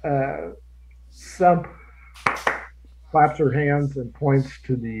meal, Semp claps her hands and points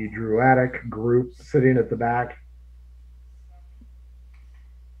to the Druidic group sitting at the back.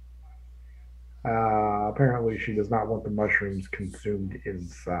 Apparently, she does not want the mushrooms consumed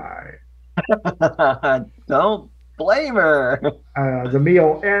inside. Don't blame her. The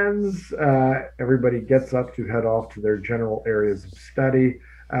meal ends. Everybody gets up to head off to their general areas of study.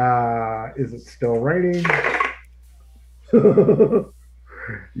 Is it still raining?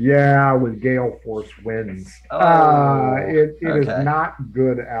 Yeah, with gale force winds. It is not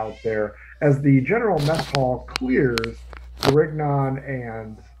good out there. As the general mess hall clears, Garignon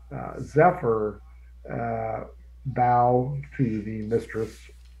and Zephyr bow to the mistress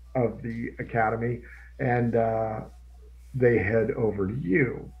of the academy, and they head over to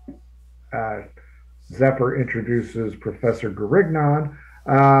you. Zephyr introduces Professor Garignon.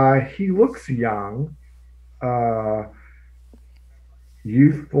 He looks young,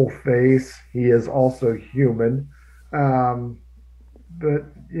 youthful face. He is also human, but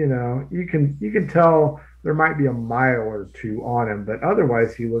you can tell there might be a mile or two on him, but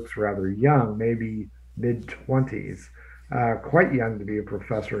otherwise he looks rather young, maybe mid-20s. Quite young to be a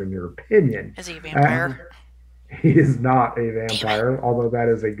professor, in your opinion. Is he a vampire? He is not a vampire, although that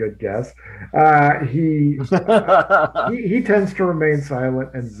is a good guess. He tends to remain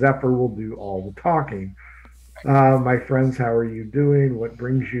silent, and Zephyr will do all the talking. My friends, how are you doing? What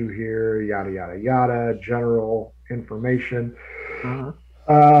brings you here? Yada, yada, yada. General information.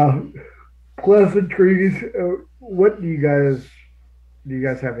 Pleasantries. What do you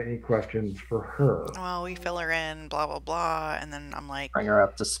guys have any questions for her? Well, we fill her in, blah, blah, blah. And then I'm like, bring her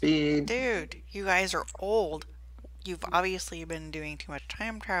up to speed. Dude, you guys are old. You've obviously been doing too much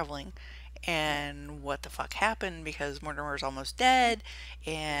time traveling. And what the fuck happened because Mortimer's almost dead.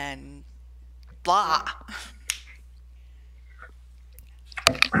 And blah.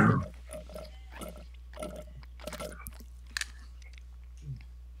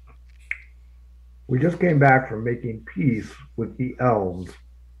 We just came back from making peace with the elves.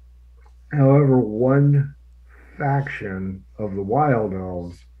 However, one faction of the wild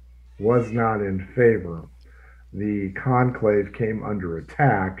elves was not in favor. The conclave came under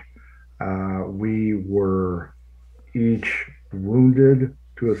attack. We were each wounded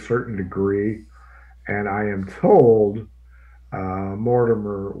to a certain degree, and I am told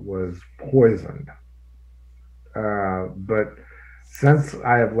Mortimer was poisoned. But since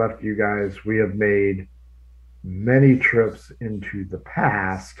I have left you guys, we have made many trips into the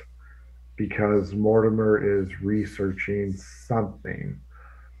past because Mortimer is researching something.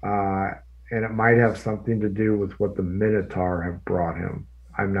 And it might have something to do with what the Minotaur have brought him.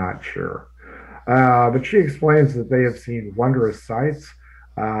 I'm not sure. But she explains that they have seen wondrous sights,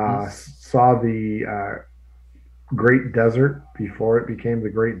 saw the Great Desert before it became the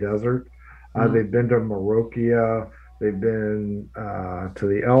Great Desert. They've been to Morokia. They've been to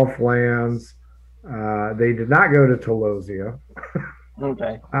the Elf Lands. They did not go to Tolosia.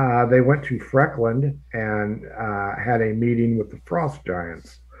 Okay. They went to Freckland and had a meeting with the Frost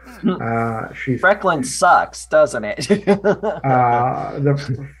Giants. Freckland sucks, doesn't it?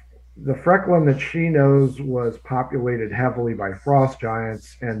 The Freckland that she knows was populated heavily by Frost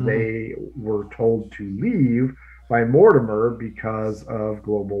Giants, and they were told to leave by Mortimer because of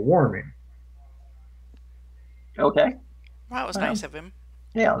global warming. Okay. Well, that was nice of him.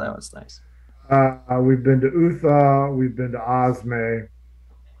 Yeah, that was nice. We've been to Utha, we've been to Osme,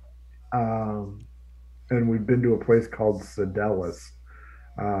 and we've been to a place called Sedelis.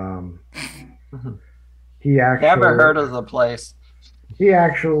 He actually never heard of the place. He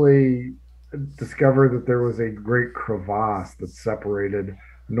actually discovered that there was a great crevasse that separated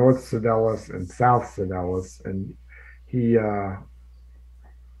North Sedelis and South Sedelis, and he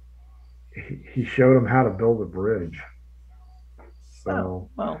showed him how to build a bridge. So,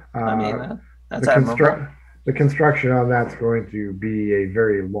 I mean, that's admirable. The construction on that's going to be a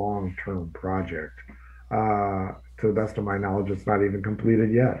very long-term project. To the best of my knowledge, it's not even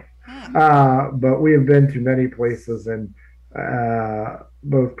completed yet. But we have been to many places, and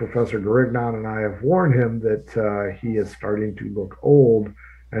both Professor Garignon and I have warned him that he is starting to look old,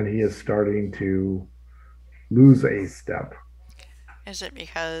 and he is starting to lose a step. Is it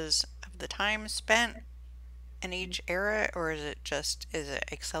because of the time spent in each era, or is it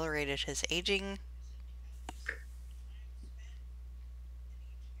accelerated his aging?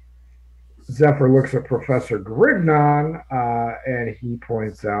 Zephyr looks at Professor Grignon, and he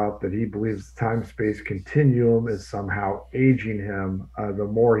points out that he believes the time-space continuum is somehow aging him. The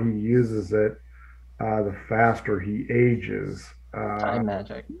more he uses it, the faster he ages. Time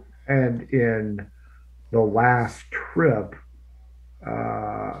magic. And in the last trip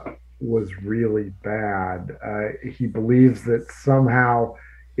was really bad. He believes that somehow,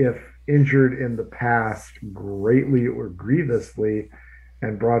 if injured in the past greatly or grievously,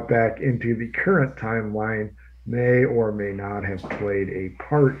 and brought back into the current timeline, may or may not have played a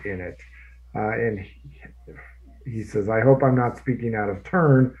part in it. And he says, I hope I'm not speaking out of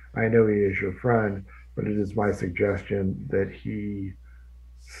turn. I know he is your friend, but it is my suggestion that he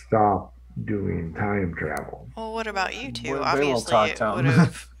stop doing time travel. Well, what about you two? Obviously,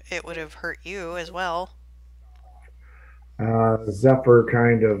 it would have hurt you as well. Zephyr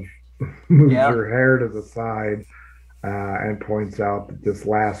kind of moves her hair to the side. And points out that this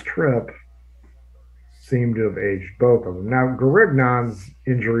last trip seemed to have aged both of them. Now, Garignon's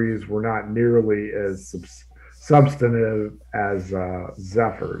injuries were not nearly as substantive as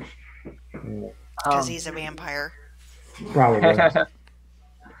Zephyr's. Because he's a vampire. Probably.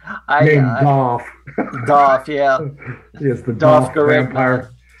 Named Dolph. Dolph, yeah. He is the Dolph vampire.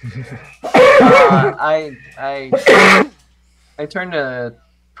 I turned to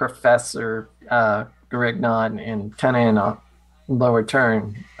Professor Garignon and kind of in a lower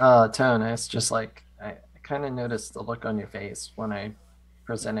tone. It's just like I kind of noticed the look on your face when I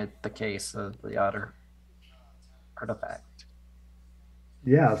presented the case of the otter artifact.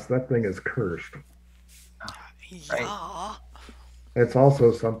 Yes, that thing is cursed. Yeah. Right. It's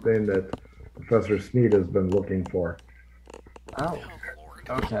also something that Professor Sneed has been looking for. Oh,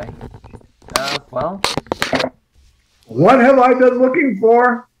 okay. Well. What have I been looking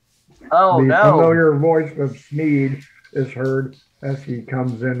for? Oh, the familiar voice of Sneed is heard as he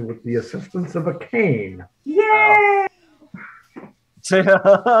comes in with the assistance of a cane. Yeah!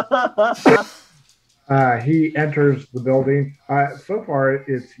 He enters the building. So far,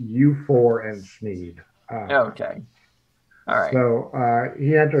 it's you four and Sneed. Okay. All right. So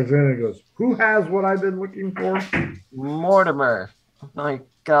he enters in and goes, who has what I've been looking for? Mortimer. My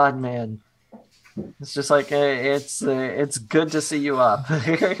God, man. It's just like, it's good to see you up.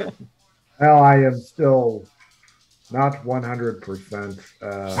 Well, I am still not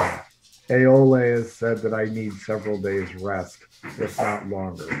 100% Aole has said that I need several days rest, if not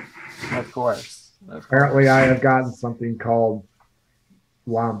longer. Of course. Apparently, I have gotten something called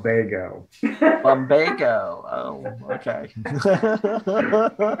lumbago. Lumbago. Oh, okay.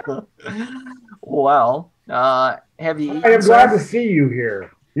 Well, have you eaten? I am glad to see you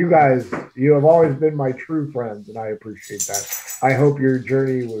here. You guys, you have always been my true friends, and I appreciate that. I hope your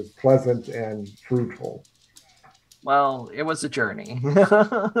journey was pleasant and fruitful. Well, it was a journey,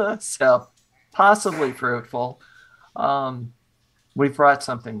 so possibly fruitful. We brought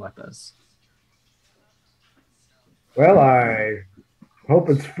something with us. Well, I hope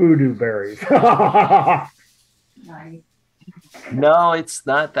it's voodoo berries. No, it's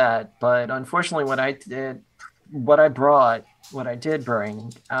not that. But unfortunately, what I did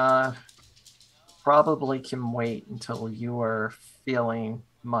bring, probably can wait until you are feeling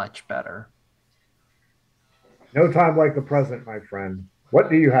much better. No time like the present, my friend. What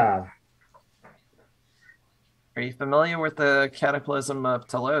do you have? Are you familiar with the Cataclysm of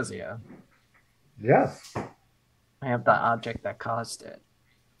Telosia? Yes. I have the object that caused it.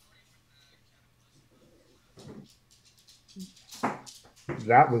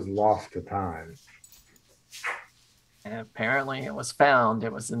 That was lost to time. And apparently it was found.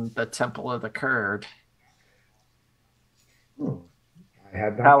 It was in the Temple of the Kurd. I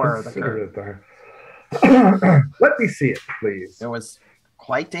had not Power considered it there. Let me see it, please. It was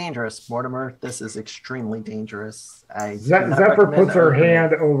quite dangerous, Mortimer. This is extremely dangerous. Zephyr puts her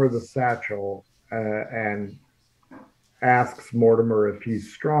hand over the satchel and asks Mortimer if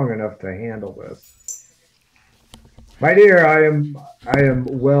he's strong enough to handle this. My dear, I am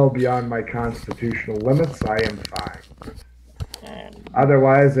well beyond my constitutional limits. I am fine. And,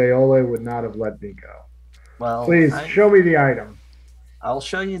 otherwise, Aole would not have let me go. well, Please show me the item. I'll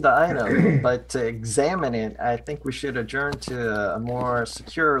show you the item, but to examine it, I think we should adjourn to a more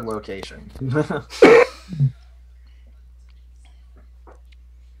secure location. Do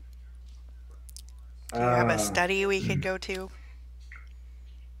you have a study we could go to?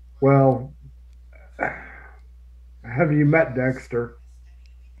 Well, have you met Dexter?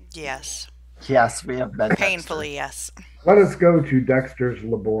 Yes. Yes, we have met Painfully, yes. Let us go to Dexter's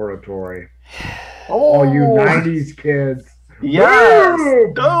laboratory. Oh, All you 90s kids. yes!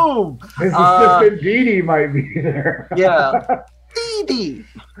 Boom! Boom! His assistant Dee Dee might be there. Yeah. Dee Dee!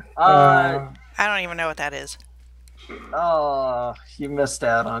 I don't even know what that is. Oh, you missed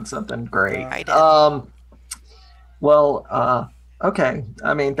out on something great. I did. Okay.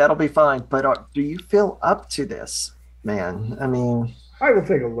 I mean, that'll be fine. But do you feel up to this, man? I mean, I will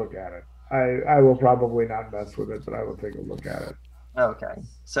take a look at it. I will probably not mess with it, but I will take a look at it. okay.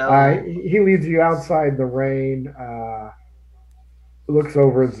 So he leads you outside the rain, looks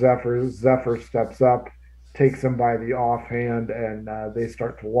over at Zephyr. Zephyr steps up, takes him by the offhand, and they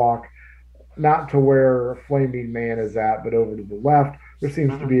start to walk, not to where Flaming Man is at, but over to the left. There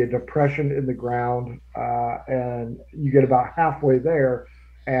seems to be a depression in the ground, and you get about halfway there,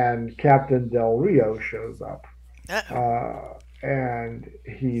 and Captain Del Rio shows up. And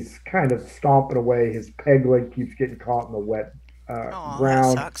he's kind of stomping away. His peg leg keeps getting caught in the wet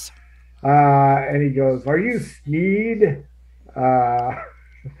ground. That sucks. And he goes, "Are you Sneed?" All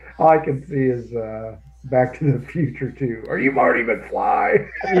I can see is Back to the Future too. "Are you Marty McFly?"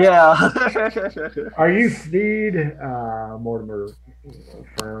 yeah. "Are you Sneed?" Mortimer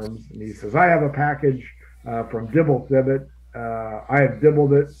affirms, and he says, "I have a package from Dibble Thibbit. I have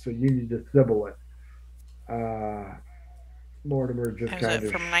dibbled it, so you need to thibble it." Mortimer just kind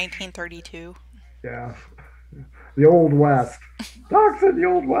of... from 1932? Yeah. The Old West. Doc's in the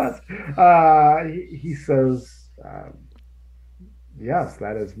Old West. He says, "Yes,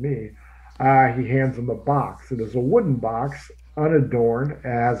 that is me." He hands him a box. It is a wooden box, unadorned. It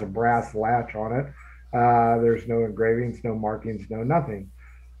has a brass latch on it. There's no engravings, no markings, no nothing.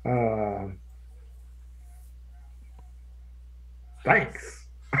 Thanks.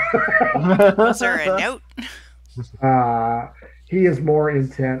 Was there a note? He is more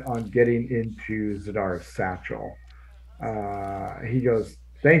intent on getting into Zadar's satchel. He goes,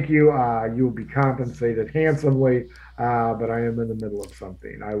 "Thank you. You will be compensated handsomely, but I am in the middle of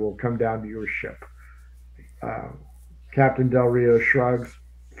something. I will come down to your ship." Captain Del Rio shrugs,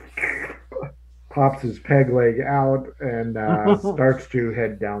 pops his peg leg out, and starts to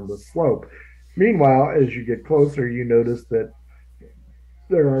head down the slope. Meanwhile, as you get closer, you notice that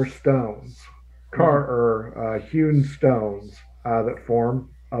there are stones, hewn stones that form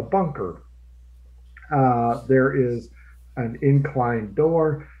a bunker. There is an inclined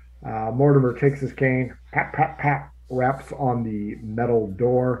door. Mortimer takes his cane, pat, pat, pat, raps on the metal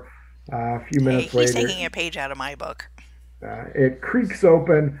door. A few minutes later... He's taking a page out of my book. It creaks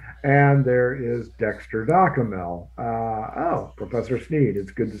open, and there is Dexter Docamel. Oh, Professor Sneed,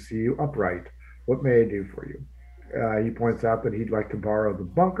 it's good to see you upright. What may I do for you? He points out that he'd like to borrow the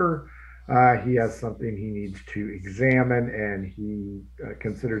bunker. He has something he needs to examine, and he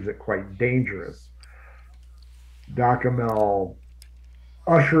considers it quite dangerous. Docamel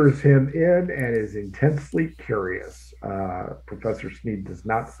ushers him in and is intensely curious. Professor Sneed does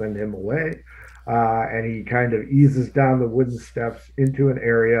not send him away, and he kind of eases down the wooden steps into an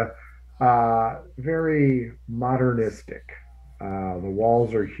area very modernistic. The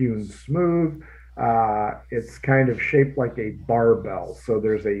walls are hewn smooth. It's kind of shaped like a barbell. So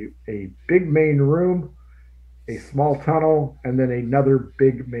there's a big main room, a small tunnel, and then another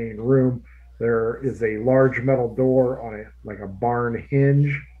big main room. There is a large metal door on a barn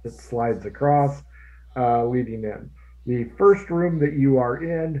hinge that slides across, leading in. The first room that you are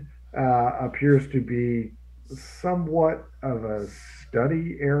in appears to be somewhat of a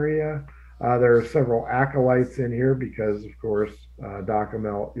study area. There are several acolytes in here because, of course,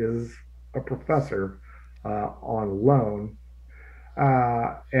 Docamel is a professor on loan,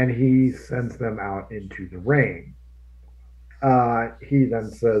 and he sends them out into the rain. He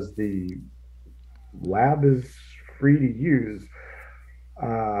then says the lab is free to use.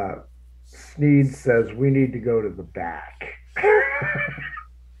 Sneed says we need to go to the back.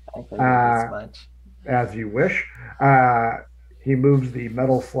 As you wish. He moves the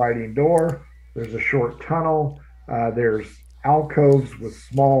metal sliding door. There's a short tunnel. There's alcoves with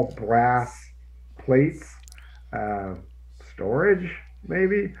small brass plates, storage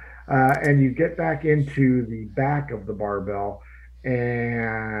maybe. And you get back into the back of the barbell,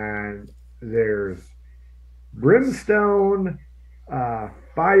 and there's brimstone,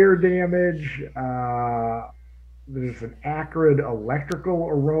 fire damage. There's an acrid electrical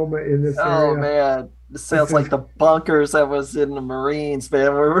aroma in this area. Oh man, this sounds like the bunkers that was in the Marines,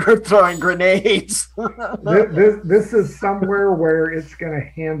 man, where we were throwing grenades. This is somewhere where it's going to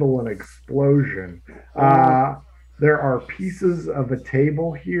handle an explosion. There are pieces of a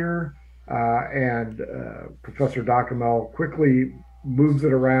table here, and Professor Docamel quickly moves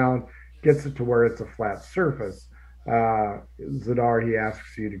it around, gets it to where it's a flat surface. Zadar, he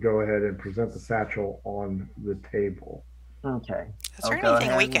asks you to go ahead and present the satchel on the table. Okay. Is there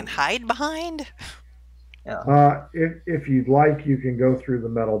anything we can hide behind? Yeah. If you'd like, you can go through the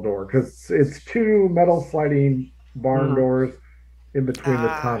metal door because it's two metal sliding barn doors in between the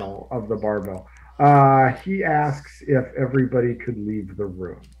tunnel of the barbell. He asks if everybody could leave the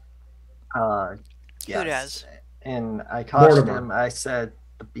room. Yes. Who does? And I cautioned Mortimer. him. I said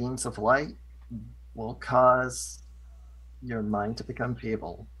the beams of light will cause your mind to become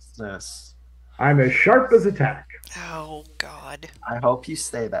feeble. This. I'm as sharp as a tack. Oh, God. I hope you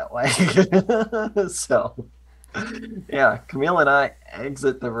stay that way. So, yeah, Camille and I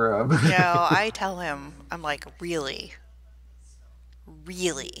exit the room. No, I tell him, I'm like, really?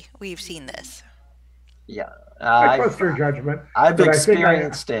 Really? We've seen this. Yeah. I trust your judgment. I've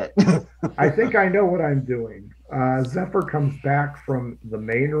experienced it. I think I know what I'm doing. Zephyr comes back from the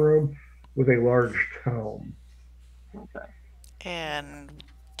main room with a large tome. Okay. And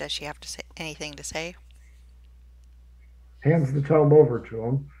does she have to say anything to say? Hands the tome over to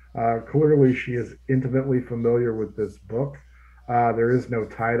him. Clearly, she is intimately familiar with this book. There is no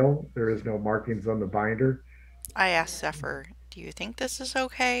title. There is no markings on the binder. I asked Zephyr, do you think this is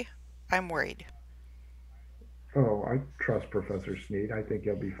okay? I'm worried. Oh, I trust Professor Sneed. I think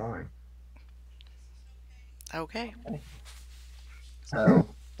he'll be fine. Okay.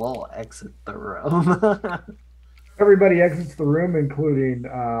 So we'll exit the room. Everybody exits the room, including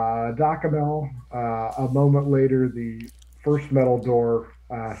Docamel. A moment later, the first metal door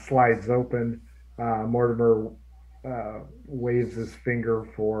slides open. Mortimer waves his finger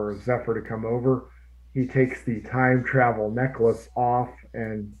for Zephyr to come over. He takes the time travel necklace off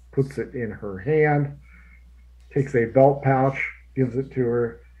and puts it in her hand, takes a belt pouch, gives it to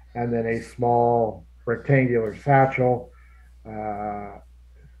her, and then a small rectangular satchel.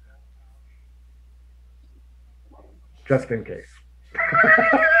 Just in case.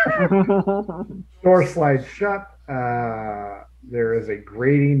 Door slides shut. There is a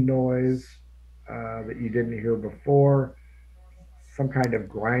grating noise that you didn't hear before. Some kind of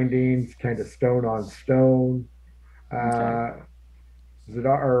grinding, kind of stone on stone.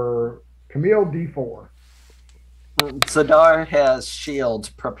 Camille D4. Zadar has shields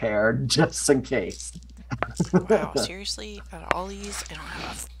prepared just in case. Wow, seriously? Out of all these, I don't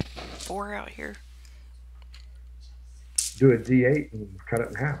have a 4 out here. Do a D8 and cut it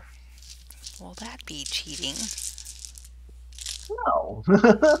in half. Will that be cheating? No.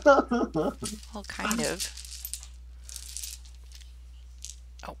 Well, kind of.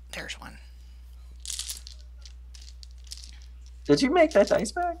 Oh, there's one. Did you make that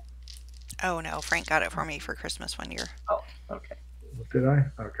dice bag? Oh no, Frank got it for me for Christmas one year. Oh, okay. Did I?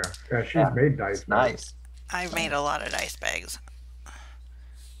 Okay. Yeah, she's made dice. Nice. I've made a lot of dice bags.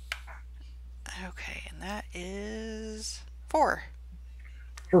 Okay, and that is 4.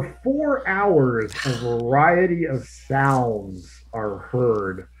 For 4 hours, a variety of sounds are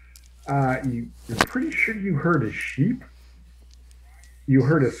heard. You're pretty sure you heard a sheep. You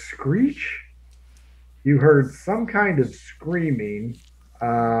heard a screech. You heard some kind of screaming.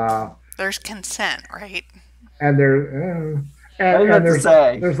 There's consent, right? And there, and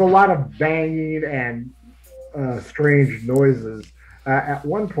there's a lot of banging and strange noises. At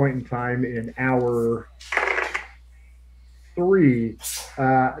one point in time, in hour 3,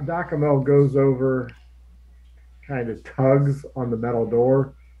 Docamel goes over, kind of tugs on the metal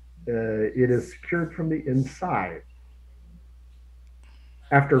door. It is secured from the inside.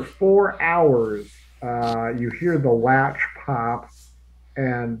 After 4 hours, you hear the latch pop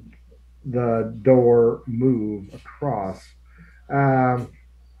and the door move across.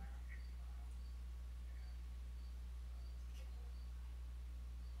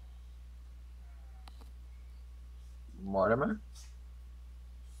 Mortimer?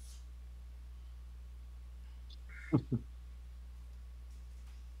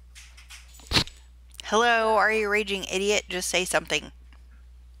 Hello, are you raging idiot? Just say something.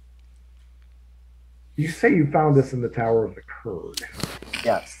 You say you found this in the Tower of the Curd.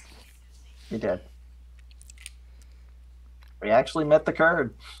 Yes, we did. We actually met the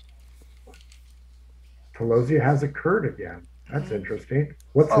Curd. Telosia has a curd again. That's interesting.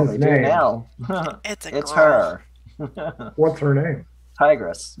 What's his name? Now. It's her. What's her name?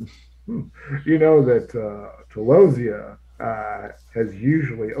 Tigress. You know that Telosia has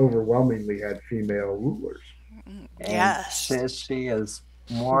usually overwhelmingly had female rulers. Yes. She is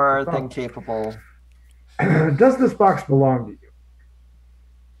more than capable. Does this box belong to you?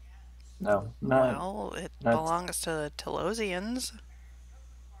 No. Well, it belongs to the Telosians.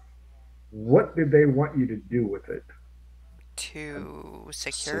 What did they want you to do with it? To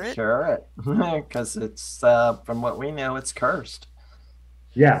secure it? Because it's, from what we know, it's cursed.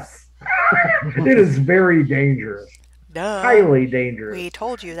 Yes. It is very dangerous. Duh. Highly dangerous. We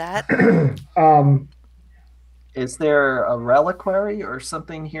told you that. Is there a reliquary or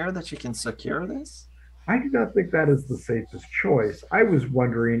something here that you can secure this? I do not think that is the safest choice. I was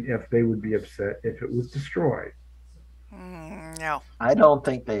wondering if they would be upset if it was destroyed. No. I don't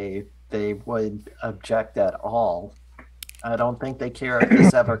think they would object at all. I don't think they care if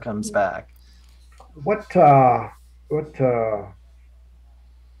this ever comes back.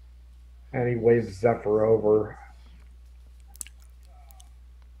 And he waves Zephyr over.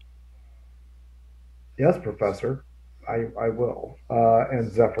 Yes, Professor, I will.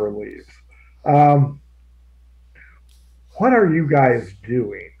 And Zephyr leaves. What are you guys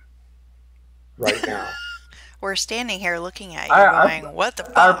doing right now? We're standing here looking at you going, what the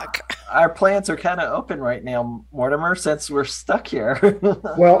fuck? Our plans are kind of open right now, Mortimer, since we're stuck here.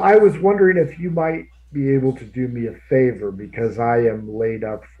 Well, I was wondering if you might be able to do me a favor, because I am laid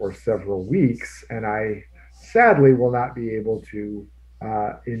up for several weeks and I sadly will not be able to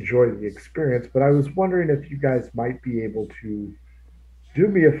enjoy the experience. But I was wondering if you guys might be able to do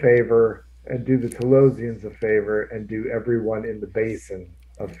me a favor and do the Telosians a favor and do everyone in the basin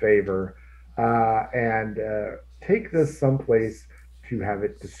a favor and take this someplace to have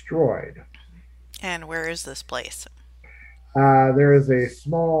it destroyed. And where is this place? There is a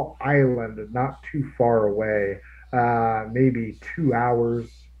small island not too far away, maybe 2 hours,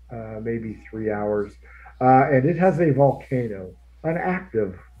 maybe 3 hours, and it has a volcano, an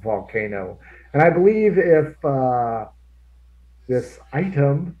active volcano. And I believe if this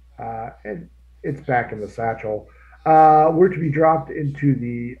item, and it's back in the satchel, were to be dropped into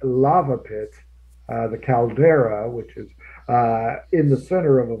the lava pit, the caldera, which is in the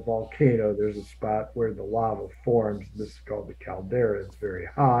center of a volcano. There's a spot where the lava forms. This is called the caldera. It's very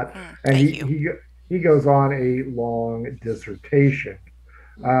hot. And he goes on a long dissertation.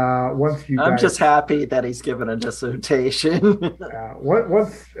 I'm just happy that he's given a dissertation.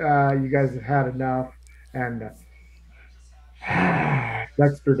 Once you guys have had enough, and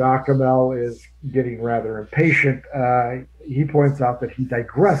Dexter Docamel is getting rather impatient, he points out that he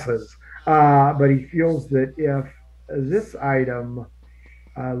digresses, but he feels that if this item,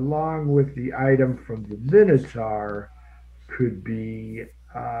 along with the item from the Minotaur, could be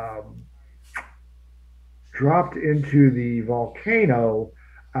dropped into the volcano,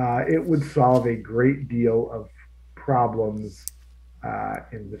 it would solve a great deal of problems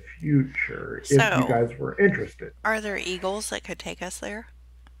in the future, if you guys were interested. Are there eagles that could take us there?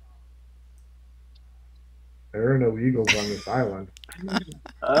 There are no eagles on this island.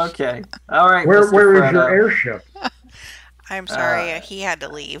 Okay. All right, Where Mr. where is your Frodo. airship? I'm sorry, he had to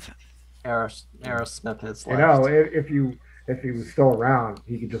leave. Aerosmith has You know, left. if he was still around,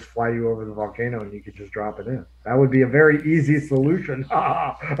 he could just fly you over the volcano and you could just drop it in. That would be a very easy solution,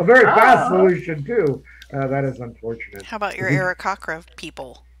 a very fast Ah, solution too. That is unfortunate. How about your He, Aarakocra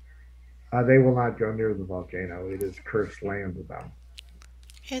people? they will not go near the volcano. It is cursed land with them.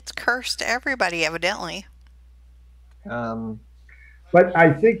 It's cursed to everybody, evidently. um, But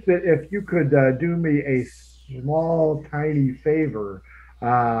I think that if you could do me a small, tiny favor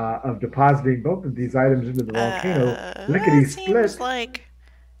of depositing both of these items into the volcano, lickety That seems split. like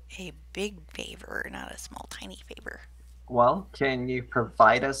a big favor, not a small, tiny favor. well, can you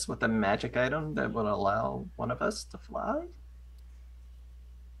provide us with a magic item that would allow one of us to fly?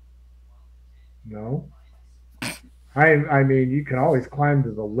 No. I mean, you can always climb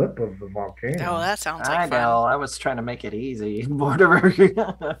to the lip of the Oh, volcano. that sounds I like know. fun. I was trying to make it easy, Mortimer.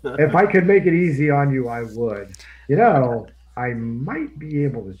 If I could make it easy on you, I would. You know, I might be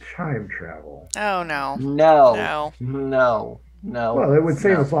able to time travel. Oh no, No, no, no, no, Well, it would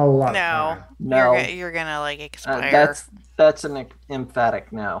save no, us all a lot of no. time. no. You're gonna like expire. That's an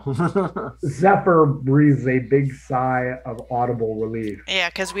emphatic no. Zephyr breathes a big sigh of audible relief. Yeah,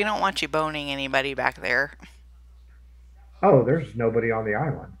 because we don't want you boning anybody back there. Oh, there's nobody on the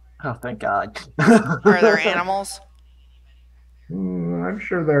island. Oh, thank God. Are there animals? I'm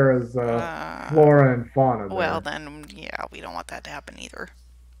sure there is flora and fauna there. Well, then, yeah, we don't want that to happen either.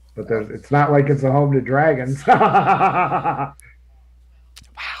 But it's not like it's a home to dragons. Wow.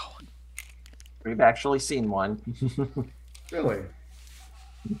 We've actually seen one. Really?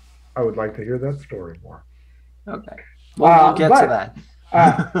 I would like to hear that story more. Okay. Well, we'll get to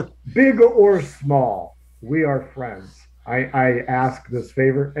that. Big or small, we are friends. I ask this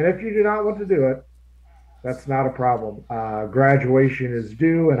favor, and if you do not want to do it, that's not a problem. Graduation is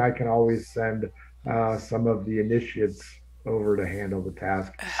due, and I can always send some of the initiates over to handle the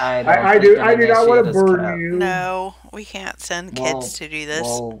task. I do not want to burden you. No, we can't send kids to do this.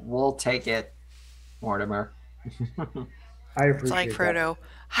 We'll take it, Mortimer. I appreciate It's like Frodo.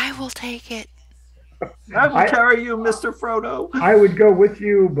 That. I will take it. I will carry you, Mr. Frodo. I would go with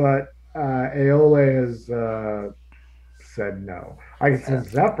you, but Aole has said no. I can send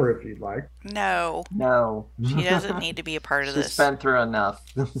Zephyr if you'd like. No. No. She doesn't need to be a part of this. She's been through enough.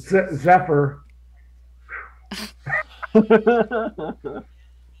 Zephyr.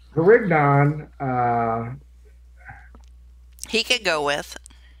 Rignon. He could go with.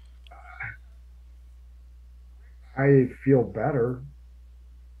 I feel better.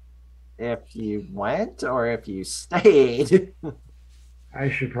 If you went or if you stayed? I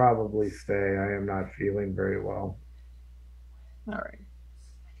should probably stay. I am not feeling very well. All right.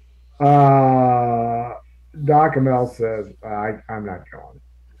 Doc Amel says, I'm not going.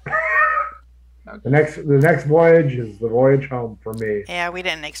 Okay. The next voyage is the voyage home for me. Yeah, we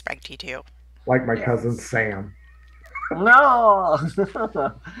didn't expect you to. Like my cousin Sam. No.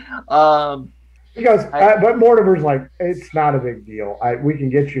 He goes, but Mortimer's like, it's not a big deal. We can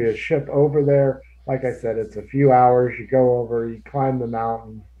get you a ship over there. Like I said, it's a few hours. You go over, you climb the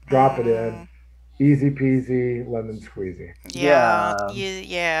mountain, drop it in. Easy peasy, lemon squeezy. Yeah.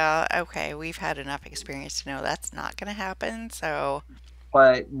 Okay, we've had enough experience to know that's not going to happen. So,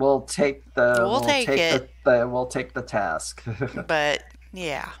 but we'll take the we'll take the task. But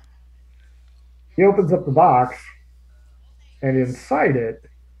yeah, he opens up the box, and inside it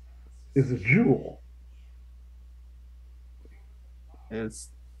is a jewel. Is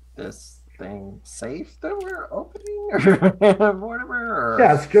this thing safe that we're opening, Mortimer?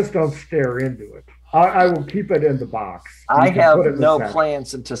 Yes, just don't stare into it. I will keep it in the box. I have no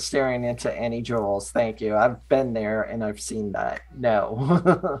plans into staring into any jewels. Thank you. I've been there and I've seen that. No.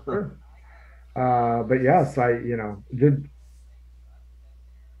 Sure. But yes, did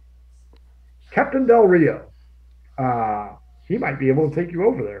Captain Del Rio. He might be able to take you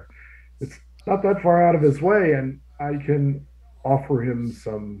over there. It's not that far out of his way, and I can offer him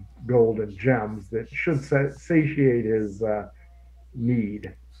some gold and gems that should satiate his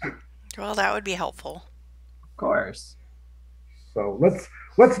need. Well, that would be helpful. Of course. So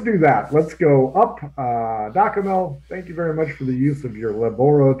let's do that. Let's go up. Docamel, thank you very much for the use of your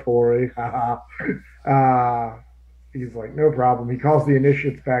laboratory. He's like, no problem. He calls the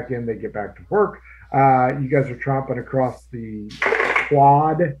initiates back in. They get back to work. You guys are tromping across the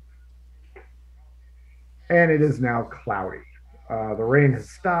quad, and it is now cloudy. The rain has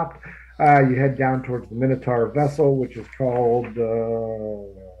stopped. You head down towards the Minotaur vessel, which is called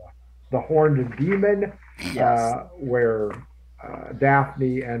the Horned Demon, yes. Where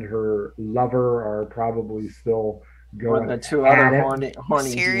Daphne and her lover are probably still Or going the two at other it, horny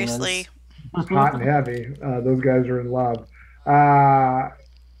Seriously? demons. hot and heavy. Those guys are in love. Uh,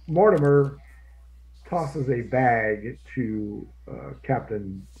 Mortimer tosses a bag to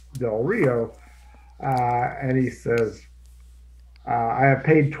Captain Del Rio, and he says, I have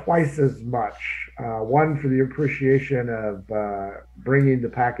paid twice as much. One for the appreciation of bringing the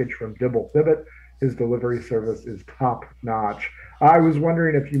package from Dibble Thibbet. His delivery service is top notch. I was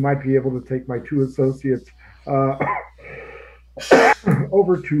wondering if you might be able to take my two associates uh,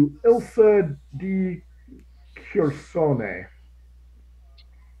 over to Ilsa di Cursone.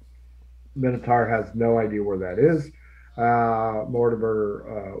 Minotaur has no idea where that is.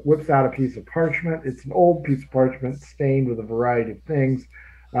 Mortimer whips out a piece of parchment. It's an old piece of parchment stained with a variety of things,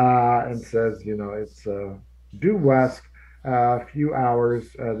 and says, it's due west, a few hours.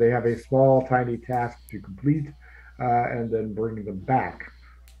 They have a small, tiny task to complete, and then bring them back.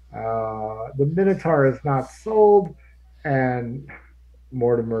 The Minotaur is not sold, and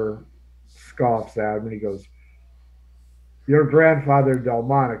Mortimer scoffs at him and he goes, your grandfather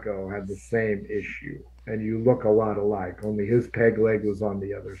Delmonico had the same issue, and you look a lot alike, only his peg leg was on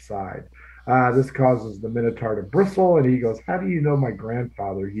the other side. This causes the Minotaur to bristle, and he goes, how do you know my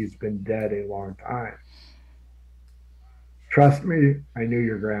grandfather? He's been dead a long time. Trust me, I knew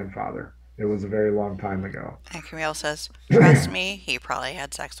your grandfather. It was a very long time ago. And Camille says, trust me, he probably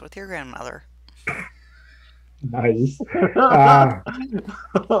had sex with your grandmother. Nice. Oh,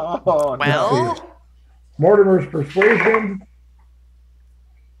 Well, Mortimer's persuasion,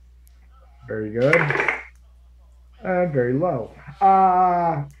 very good. Very low.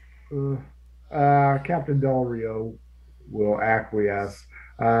 Captain Del Rio will acquiesce,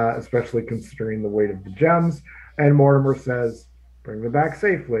 especially considering the weight of the gems. And Mortimer says, bring them back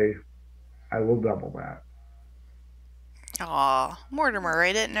safely. I will double that. aw, Mortimer,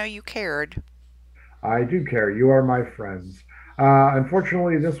 I didn't know you cared. I do care. You are my friends.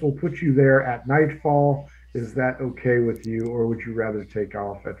 Unfortunately, this will put you there at nightfall. Is that okay with you, or would you rather take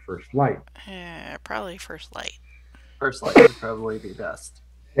off at first light? Probably first light. first light would probably be best.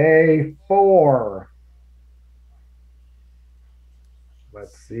 Day 4.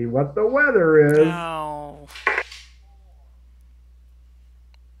 Let's see what the weather is. No.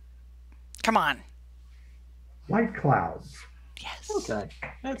 Come on. Light clouds. Yes. Okay,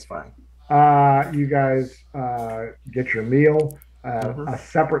 that's fine. You guys get your meal. A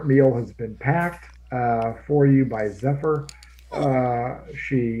separate meal has been packed for you by Zephyr.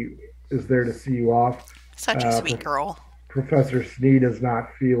 She is there to see you off. Such a sweet girl. Professor Sneed is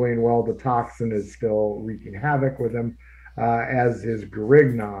not feeling well. The toxin is still wreaking havoc with him, as is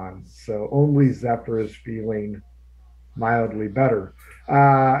Grignon. So only Zephyr is feeling mildly better.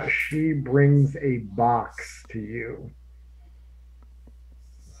 She brings a box to you,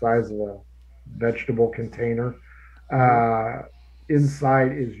 size of a vegetable container.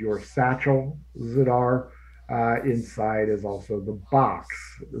 Inside is your satchel, Zidar. Inside is also the box.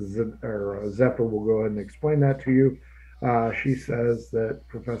 Zephyr will go ahead and explain that to you. She says that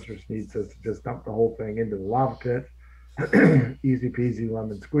Professor Sneed says to just dump the whole thing into the lava pit. Easy peasy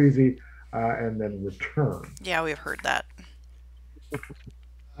lemon squeezy, and then return. Yeah, we've heard that.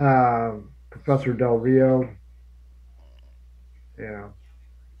 Professor Del Rio,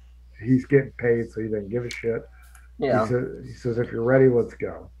 he's getting paid, so he doesn't give a shit. Yeah. He says, if you're ready, let's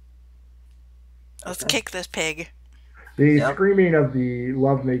go. Let's kick this pig. The screaming of the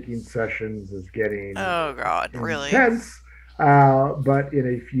lovemaking sessions is getting Oh God, really? intense. But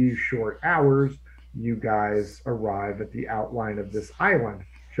in a few short hours, you guys arrive at the outline of this island,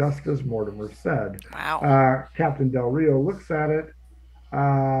 just as Mortimer said. Wow. Captain Del Rio looks at it.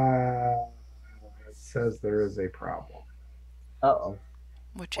 It says there is a problem. Uh-oh.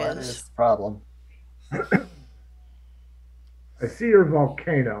 Which What is? is the problem? I see your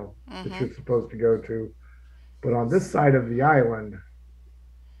volcano that you're supposed to go to, but on this side of the island,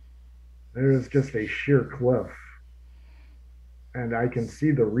 there is just a sheer cliff. And I can see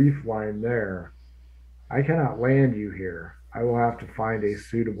the reef line there. I cannot land you here. I will have to find a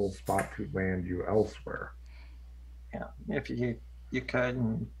suitable spot to land you elsewhere. Yeah, if you could,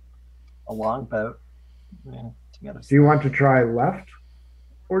 and a longboat. Yeah, do you want to try left,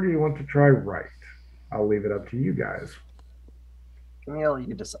 or do you want to try right? I'll leave it up to you guys. Camille,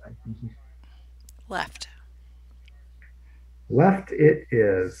 you decide. Left. Left it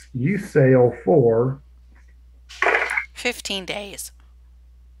is. You sail for 15 days.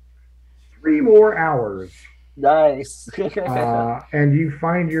 3 more hours. Nice. And you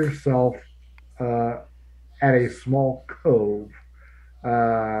find yourself at a small cove.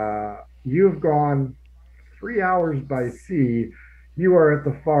 You have gone 3 hours by sea, you are at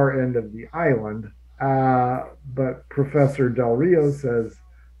the far end of the island. But Professor Del Rio says,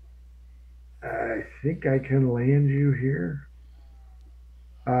 I think I can land you here.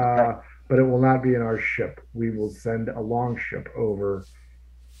 Okay. But it will not be in our ship. We will send a long ship over,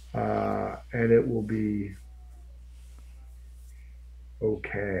 and it will be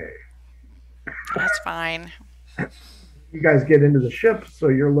okay. That's fine. You guys get into the ship, so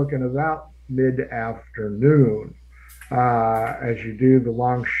you're looking about mid-afternoon. As you do, the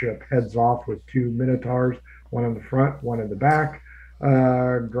long ship heads off with two minotaurs, one in the front, one in the back,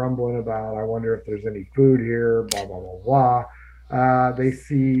 grumbling about, I wonder if there's any food here, blah, blah, blah, blah. They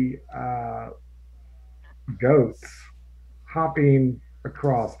see goats hopping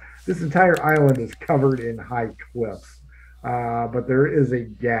across. This entire island is covered in high cliffs, but there is a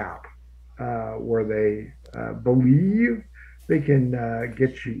gap where they believe they can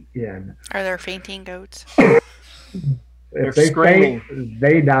get you in. Are there fainting goats? If they screaming. faint,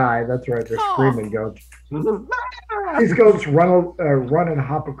 they die. That's right. They're Aw. screaming goats. These goats run and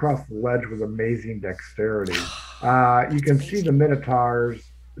hop across the ledge with amazing dexterity. You can see the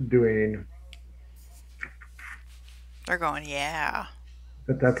minotaurs doing, They're going, yeah.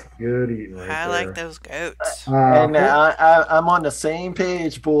 but that's good eating right I there. like those goats. And I'm on the same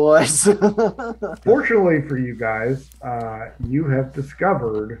page, boys. Fortunately for you guys, you have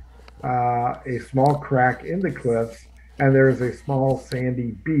discovered a small crack in the cliffs, and there is a small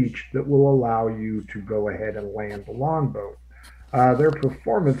sandy beach that will allow you to go ahead and land the longboat. Their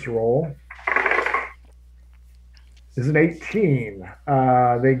performance roll is an 18.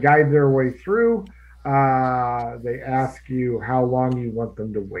 They guide their way through. They ask you how long you want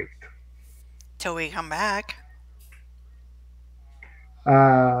them to wait. Till we come back.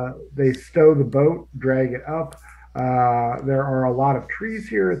 They stow the boat, drag it up. There are a lot of trees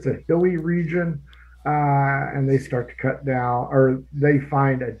here. It's a hilly region, and they start to cut down, or they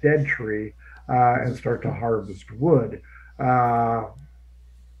find a dead tree and start to harvest wood.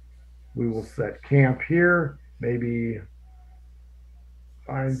 We will set camp here, maybe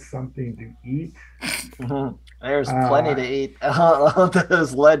find something to eat. There's plenty to eat on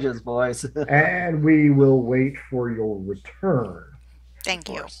those ledges, boys. And we will wait for your return. Thank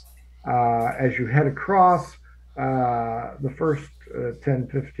you. As you head across, the first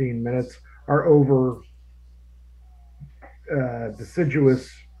 10-15 minutes are over deciduous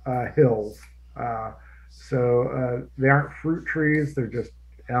hills. So they aren't fruit trees, they're just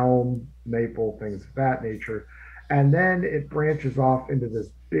elm, maple, things of that nature. And then it branches off into this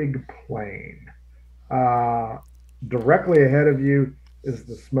big plain. Directly ahead of you is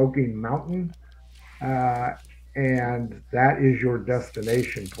the Smoking Mountain. And that is your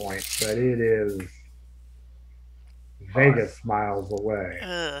destination point, but it is Vegas miles away.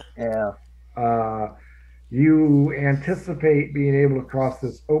 Yeah. You anticipate being able to cross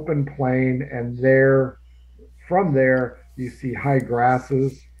this open plain, and from there, you see high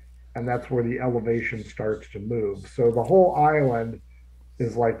grasses, and that's where the elevation starts to move. So the whole island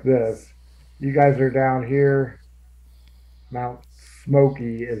is like this. You guys are down here. Mount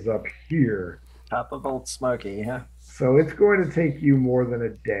Smoky is up here. Top of Old Smoky, huh? So it's going to take you more than a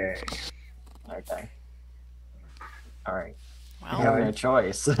day. Okay. All right. Well, You have no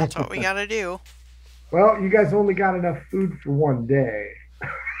choice. that's what we gotta do. Well, you guys only got enough food for one day.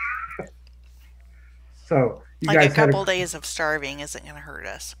 So you Like a guys had couple days of starving isn't gonna hurt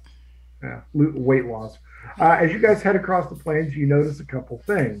us. weight loss. As you guys head across the plains, you notice a couple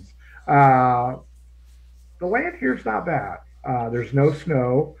things. The land here's not bad. There's no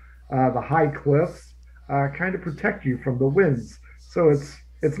snow. The high cliffs kind of protect you from the winds, so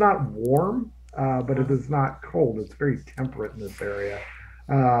it's not warm, but it is not cold. It's very temperate in this area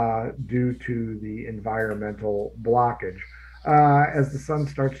due to the environmental blockage. As the sun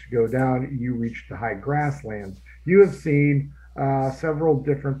starts to go down, you reach the high grasslands. You have seen several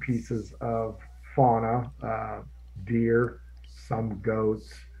different pieces of fauna, deer, some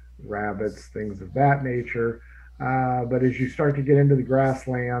goats, rabbits, things of that nature. But as you start to get into the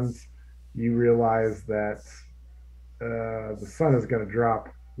grasslands, you realize that the sun is going to drop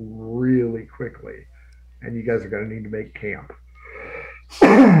really quickly, and you guys are going to need to make camp.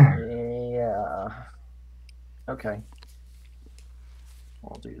 Yeah. Okay.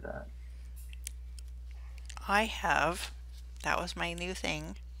 We'll do that. That was my new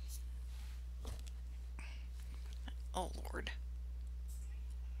thing. Oh, Lord.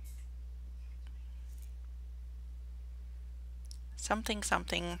 Something,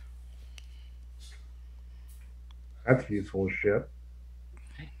 something. That's useful as shit.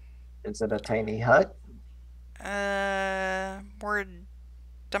 Is it a tiny hut? We're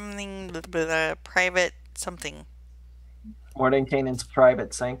something, the private something. Mordenkainen's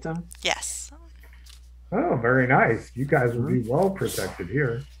private sanctum. Yes. Oh, very nice. You guys will be well protected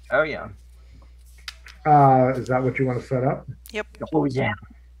here. Oh yeah. Is that what you want to set up? Yep. Oh yeah.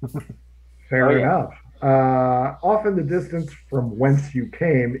 Fair enough. Off in the distance from whence you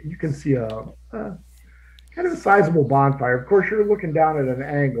came, you can see a kind of a sizable bonfire. Of course, you're looking down at an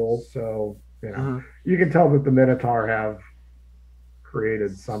angle, so you can tell that the Minotaur have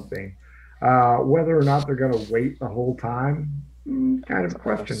created something. Whether or not they're going to wait the whole time, kind of a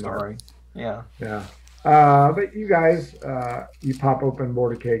question mark. Yeah. Yeah. But you guys, you pop open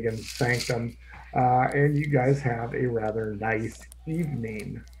Mordecai's sanctum, and you guys have a rather nice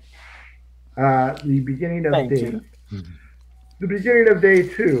evening. The beginning of the beginning of day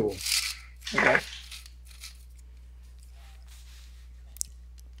 2. Okay.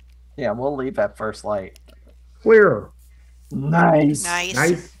 Yeah, we'll leave at first light. Clear. Nice.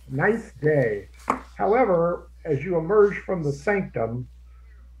 Nice day. However, as you emerge from the sanctum,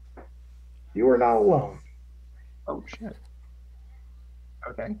 you are not alone. Oh shit.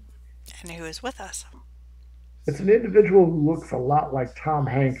 Okay. And who is with us? It's an individual who looks a lot like Tom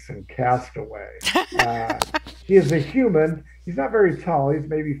Hanks in Castaway. He is a human. He's not very tall. He's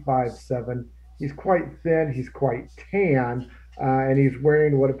maybe 5'7". He's quite thin. He's quite tan. And he's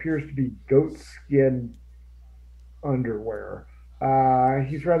wearing what appears to be goat skin underwear.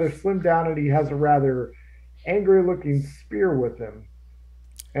 He's rather slim down, and he has a rather angry looking spear with him.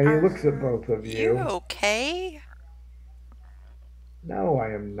 And he looks at both of you. You okay? No, I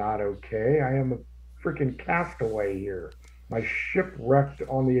am not okay. I am a freaking castaway here. My ship wrecked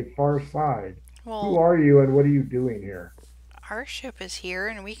on the far side. Well, who are you and what are you doing here? Our ship is here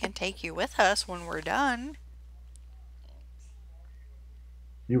and we can take you with us when we're done.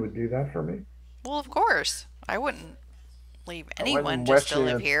 You would do that for me? Well, of course. I wouldn't leave anyone just to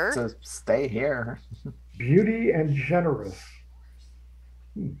live here. To stay here. Beauty and generous.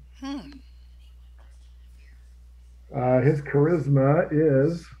 His charisma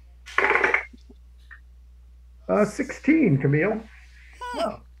is 16, Camille.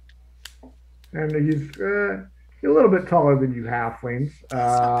 And he's a little bit taller than you halflings.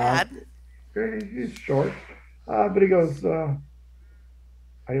 That's not bad. He's short. But he goes,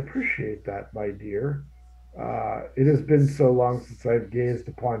 I appreciate that, my dear. It has been so long since I've gazed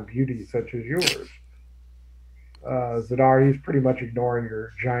upon beauty such as yours. Zadar, he's pretty much ignoring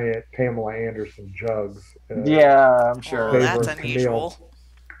your giant Pamela Anderson jugs. Yeah, I'm sure. Oh, that's unusual.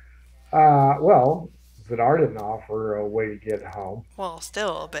 Well, Zadar didn't offer a way to get home. Well,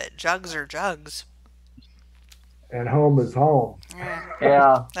 still, but jugs are jugs. And home is home.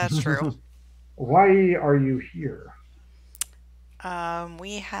 Yeah. That's true. Why are you here?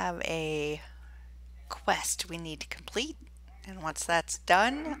 We have a quest we need to complete. And once that's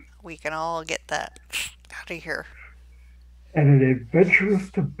done, we can all get that out of here. And an adventurous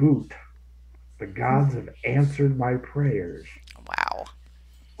to boot. The gods have answered my prayers. Wow.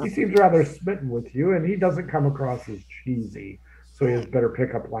 He seems rather smitten with you, and he doesn't come across as cheesy, so he has better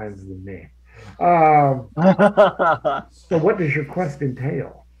pickup lines than me. So what does your quest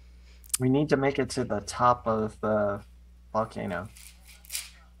entail? We need to make it to the top of the volcano.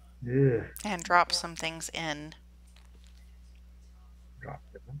 Yeah. And drop some things in. Drop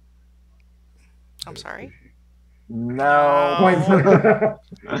them. I'm sorry? No.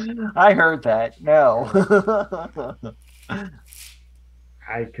 I heard that. No.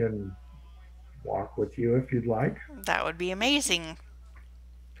 I can walk with you if you'd like. That would be amazing.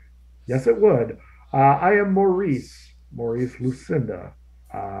 Yes, it would. I am Maurice Lucinda.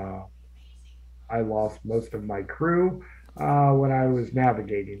 I lost most of my crew when I was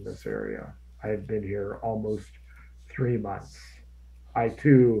navigating this area. I have been here almost 3 months. I,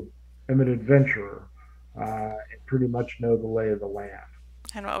 too, am an adventurer and pretty much know the lay of the land.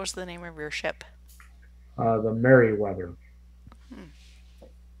 And what was the name of your ship? The Merryweather.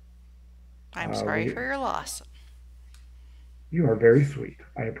 I'm sorry for your loss. You are very sweet.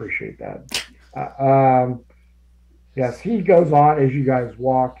 I appreciate that. Yes, he goes on as you guys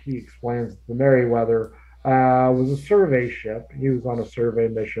walk. He explains the Merryweather was a survey ship. He was on a survey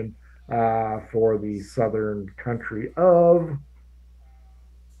mission for the southern country of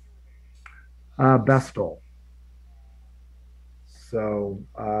Bestel. So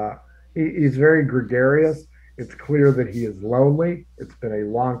he's very gregarious. It's clear that he is lonely. It's been a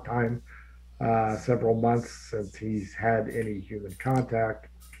long time, several months since he's had any human contact.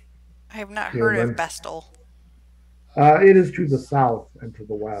 I have not heard of Bestel. It is to the south and to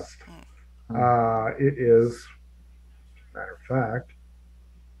the west. It is, as a matter of fact,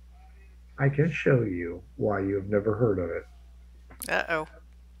 I can show you why you have never heard of it. Uh-oh.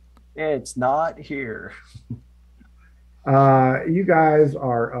 It's not here. You guys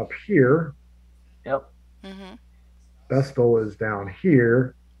are up here. Yep. Mm-hmm. Vestal is down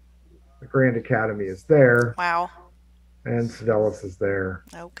here. The Grand Academy is there. Wow. And Sedelis is there.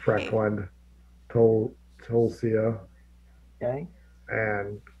 Okay. Freckland, Tulsia, Okay.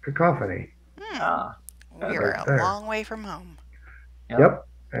 and Cacophony. Ah. We are Right a there. long way from home. Yep.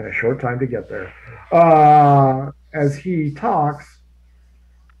 And a short time to get there. As he talks,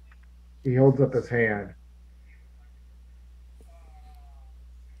 he holds up his hand.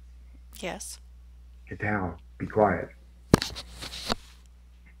 Yes. Get down. Be quiet.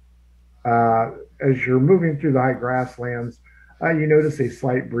 As you're moving through the high grasslands, you notice a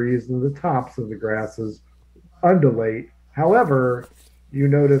slight breeze and the tops of the grasses undulate. However, you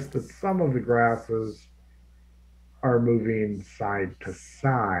notice that some of the grasses are moving side to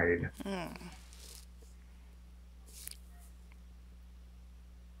side.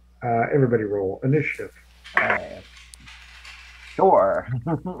 Everybody roll initiative. Sure.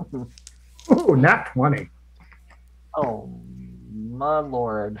 Oh, nat 20. Oh, my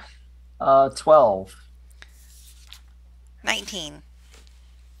lord. 12. 19.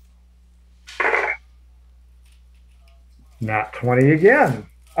 Nat 20 again.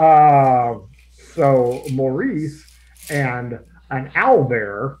 So Maurice and an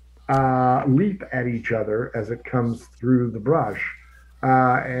owlbear leap at each other as it comes through the brush,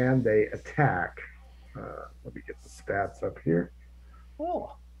 and they attack. Let me get the stats up here.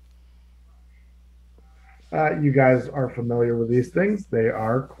 Oh. You guys are familiar with these things. They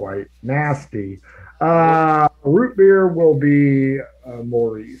are quite nasty. Root beer will be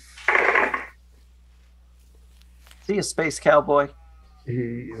Maurice. Is he a space cowboy?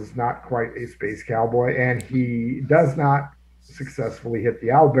 He is not quite a space cowboy, and he does not successfully hit the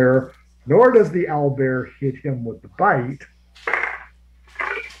owlbear, nor does the owlbear hit him with the bite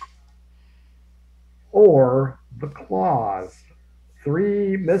or the claws.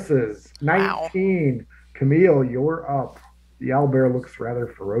 3 misses. 19. Wow. Camille, you're up. The owlbear looks rather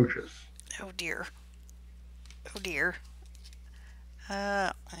ferocious. Oh dear. Oh dear.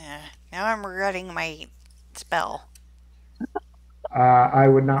 Now I'm regretting my spell. I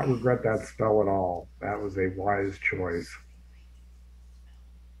would not regret that spell at all. That was a wise choice.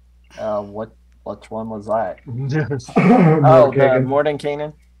 Which one was that? Oh, the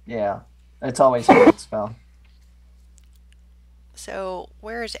Mordenkainen? Yeah. It's always a good spell. So,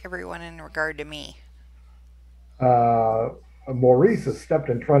 where is everyone in regard to me? Maurice has stepped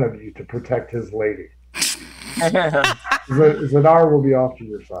in front of you to protect his lady. Zadar will be off to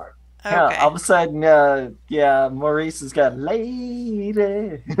your side. Okay. Yeah, all of a sudden, Maurice has got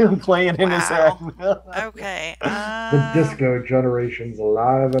lady playing in his head. Okay. The disco generation's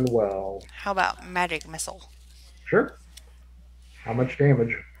alive and well. How about magic missile? Sure. How much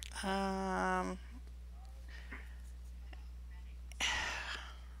damage?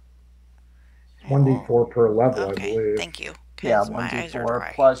 1d4 per level, okay, I believe. Thank you. Yeah,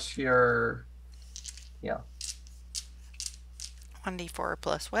 1d4 plus your... Yeah. 1d4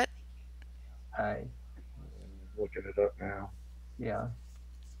 plus what? I'm looking it up now. Yeah.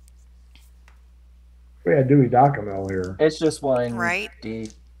 We had Dewey Docamel here. It's just 1 right?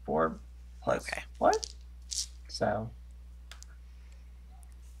 d4 plus what? So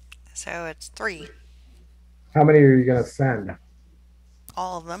it's 3. How many are you going to send?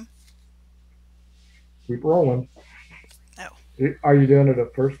 All of them. Keep rolling. Oh. Are you doing it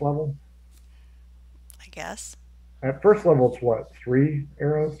at first level? I guess. At first level, it's what? 3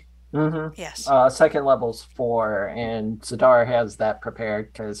 arrows? Mm-hmm. Yes. Second level's 4, and Zadar has that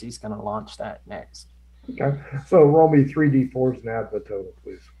prepared because he's going to launch that next. Okay. So roll me 3d4s and add the total,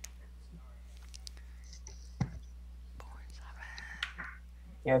 please. 4, 7.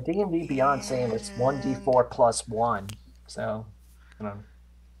 Yeah, D&D Beyond saying it's 1d4 plus 1. So,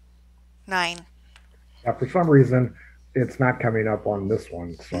 9. Yeah, for some reason, it's not coming up on this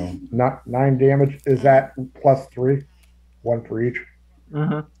one. So not 9 damage. Is that plus 3? 1 for each?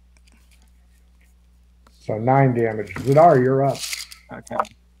 Mm-hmm. So 9 damage. Zadar, you're up. Okay.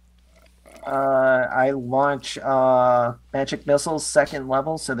 I launch magic missiles second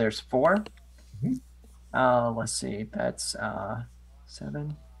level, so there's 4. Mm-hmm. Let's see, that's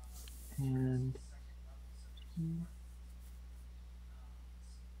 7 and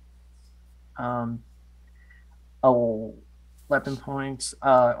 11 points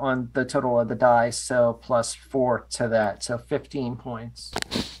on the total of the dice, so plus 4 to that, so 15 points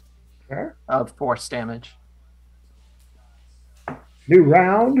of force damage. New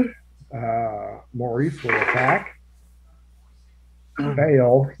round. Maurice will attack.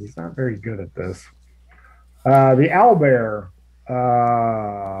 Fail. He's not very good at this. The owlbear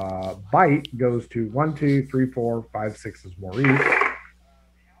Bite goes to 1, 2, 3, 4, 5, 6 is Maurice.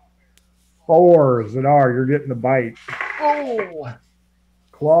 4, Zadar, you're getting the bite. Oh!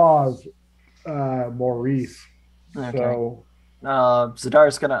 Claws, Maurice. Okay. So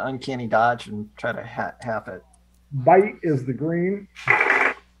Zadar's going to uncanny dodge and try to half it. Bite is the green.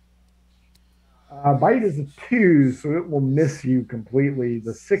 Bite is a 2, so it will miss you completely.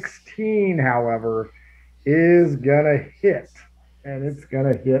 The 16, however, is going to hit. And it's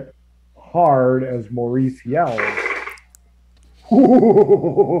going to hit hard as Maurice yells.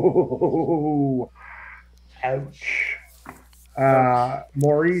 Ooh, ouch.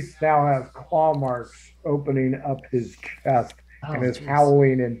 Maurice now has claw marks opening up his chest and is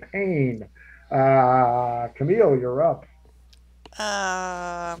howling in pain. Camille, you're up.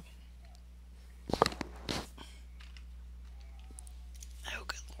 Oh,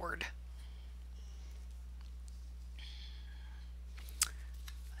 good Lord.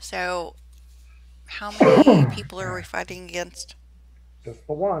 So, how many people are we fighting against? Just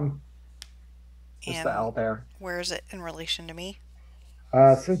the one. Just the owlbear. Where is it in relation to me?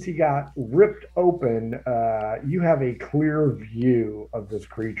 Since he got ripped open, you have a clear view of this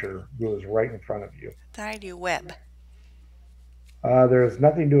creature who is right in front of you. Then I do web. There is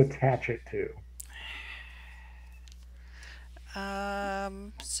nothing to attach it to.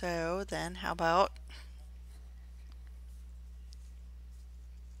 So then how about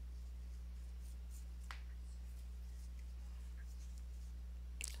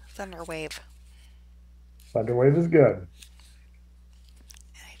Thunderwave? Thunderwave is good.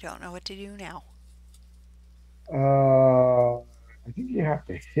 I don't know what to do now. I think you have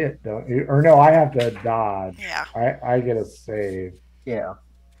to hit, don't you? Or no, I have to dodge. Yeah. I get a save. Yeah.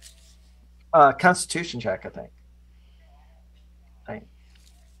 Constitution check, I think.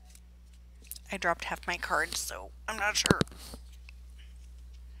 I dropped half my cards, so I'm not sure.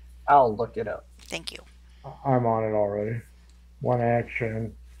 I'll look it up. Thank you. I'm on it already. One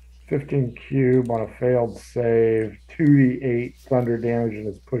action. 15 cube on a failed save. 2d8 thunder damage and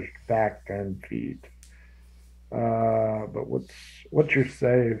is pushed back 10 feet. But what's your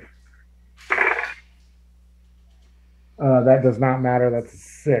save? That does not matter. That's a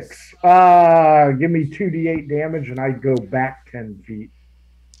 6. Give me 2d8 damage and I'd go back 10 feet.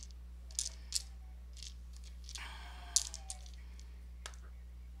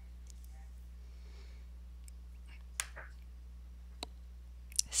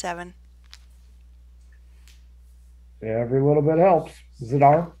 Seven. Every little bit helps.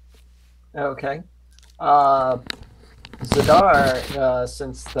 Zadar? Okay. Zadar,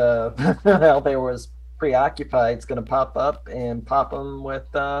 since the owlbear was preoccupied, is going to pop up and pop him with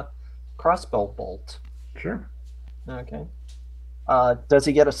crossbow bolt. Sure. Okay. Does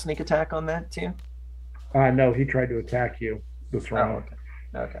he get a sneak attack on that too? No, he tried to attack you this round.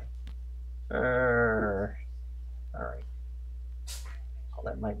 Oh, okay. All right.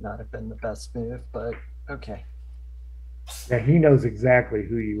 Well, that might not have been the best move, but okay. Yeah, he knows exactly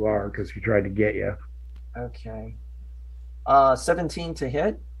who you are because he tried to get you. Okay. 17 to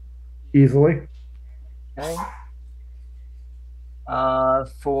hit. Easily. Okay.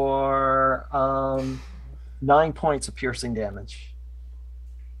 For 9 points of piercing damage.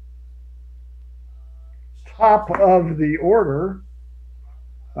 Top of the order,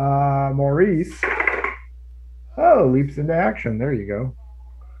 Maurice. Oh, leaps into action. There you go.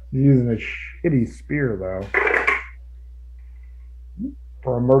 He's using a shitty spear, though.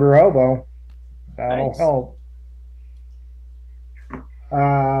 For a murder hobo. That'll Nice. help.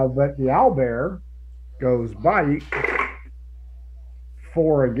 But the owlbear goes bite.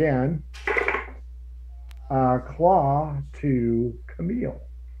 4 again. Claw to Camille.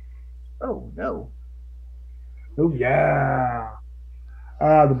 Oh, no. Oh, yeah.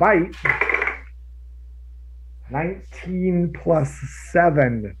 The bite. 19 plus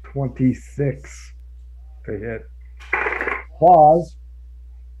 7, 26 to hit. Claws.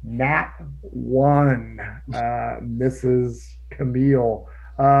 Nat 1 misses Camille.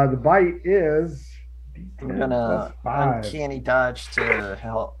 The bite is I'm gonna uncanny dodge to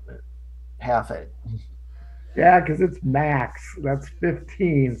help half it. Yeah, because it's max. That's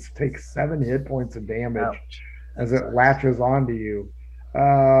 15. So takes 7 hit points of damage. Ouch. As it latches onto you.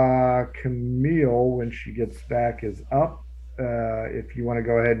 Camille, when she gets back, is up. If you want to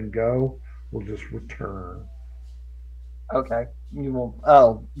go ahead and go, we'll just return. Okay. You will.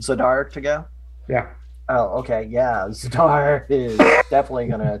 Oh, Zadar to go? Yeah. Oh, okay. Yeah, Zadar is definitely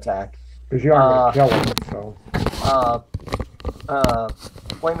going to attack. Because you aren't going to kill him, so.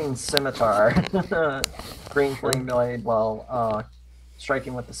 Flaming Scimitar. Green flame blade while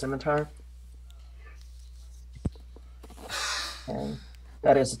striking with the scimitar. Okay.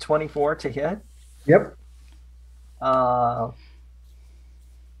 That is a 24 to hit. Yep.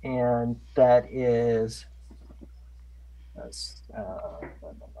 And that is let's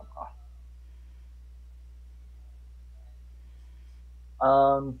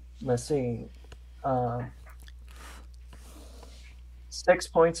see. 6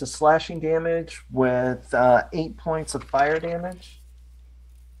 points of slashing damage with 8 points of fire damage.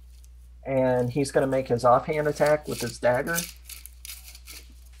 And he's going to make his offhand attack with his dagger.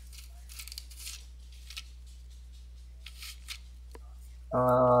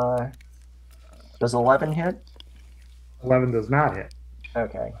 Does 11 hit? 11 does not hit.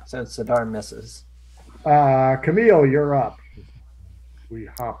 Okay, so Sidar misses. Camille, you're up. We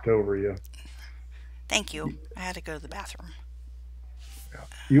hopped over you. Thank you. I had to go to the bathroom.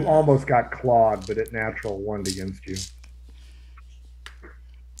 You almost got clawed, but it natural one against you.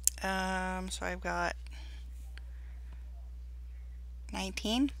 So I've got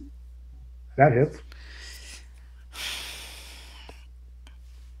 19. That hits.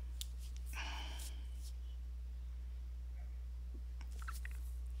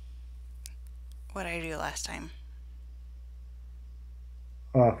 What did I do last time?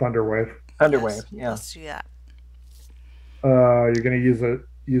 Thunderwave. Thunderwave, yeah. Let's do that. You're gonna use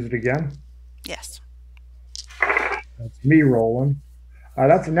it again? Yes. That's me rolling.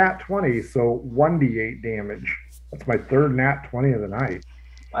 That's a nat 20, so 1d8 damage. That's my third nat 20 of the night.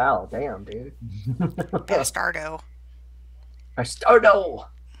 Wow, damn, dude. Bastardo. Bastardo!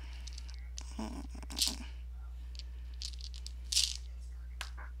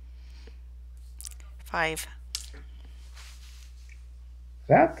 Five.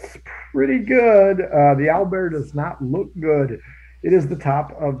 That's pretty good. The owlbear does not look good. It is the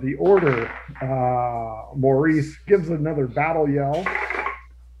top of the order. Maurice gives another battle yell.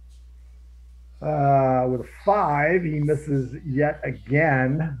 With a 5, he misses yet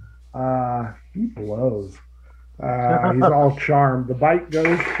again. He blows. He's all charmed. The bite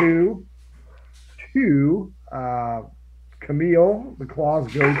goes to Camille. The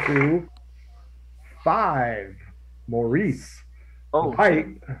claws go to 5. Maurice. Oh, the bite.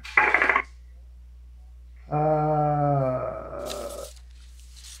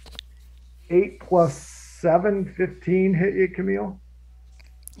 8 plus 7, 15 hit you, Camille?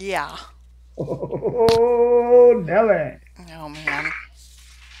 Yeah. Oh, Nelly. Oh, man.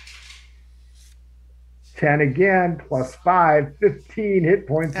 10 again, plus 5, 15 hit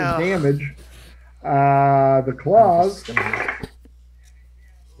points of damage. The claws.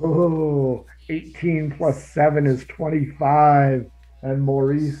 18 plus 7 is 25. And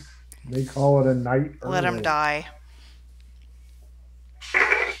Maurice, they call it a night. Let him die.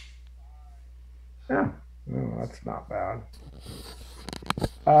 Yeah, no, that's not bad.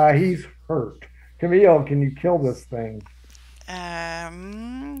 He's hurt. Camille, can you kill this thing?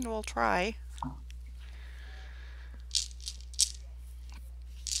 We'll try.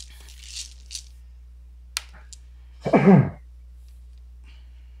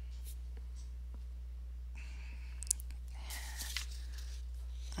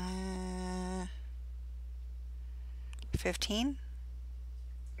 Uh, 15?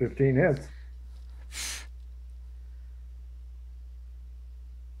 15 hits.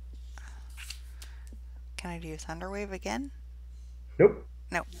 Can I do Thunderwave again? Nope.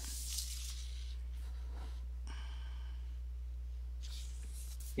 Nope.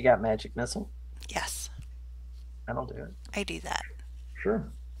 You got magic missile? Yes. That'll do it. I do that. Sure.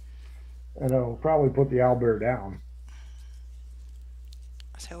 And it'll probably put the owlbear down.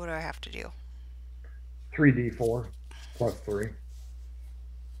 So what do I have to do? 3d4 plus 3.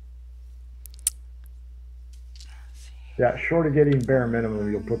 Yeah, short of getting bare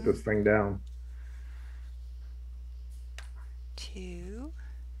minimum, you'll put this thing down. 2,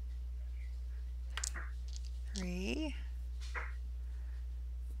 3.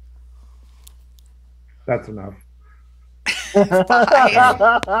 That's enough. 5.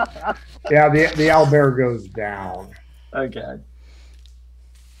 Yeah, the owlbear goes down. Okay.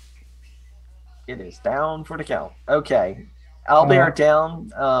 It is down for the count. Okay. Owlbear down.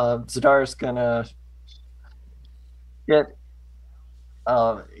 Zidar's gonna get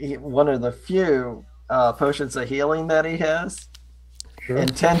one of the few potions of healing that he has. Sure.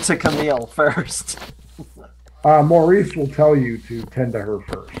 And tend to Camille first. Maurice will tell you to tend to her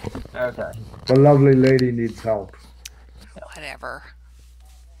first. Okay. The lovely lady needs help. Whatever.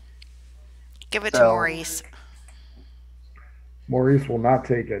 Give it to Maurice. Maurice will not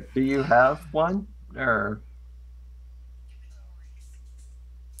take it. Do you have one? Or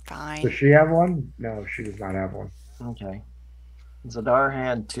Fine. Does she have one? No, she does not have one. okay. Zidar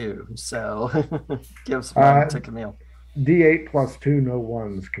had 2, so gives one to Camille. D8 plus 2, no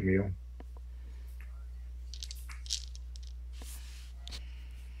ones, Camille.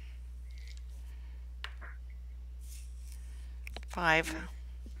 Five.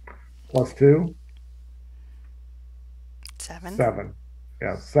 Plus 2, Seven. 7.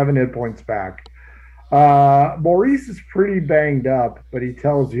 Yeah, 7 hit points back. Maurice is pretty banged up, but he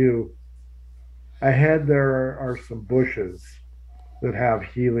tells you ahead there are some bushes that have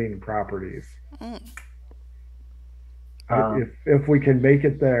healing properties. Mm. If we can make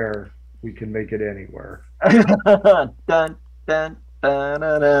it there, we can make it anywhere. dun, dun, dun, dun,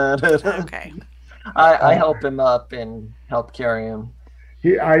 dun. Okay. I help him up and help carry him.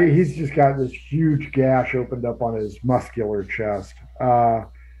 He's just got this huge gash opened up on his muscular chest.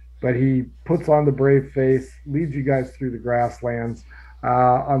 But he puts on the brave face, leads you guys through the grasslands.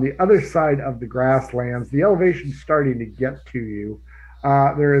 On the other side of the grasslands, the elevation's starting to get to you.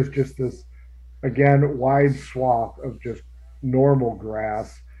 There is just this, again, wide swath of just normal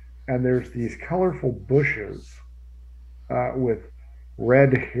grass, and there's these colorful bushes with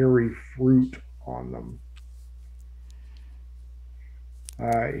red, hairy fruit on them.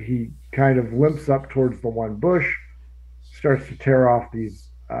 He kind of limps up towards the one bush, starts to tear off these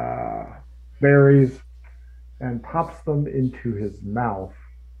berries, and pops them into his mouth.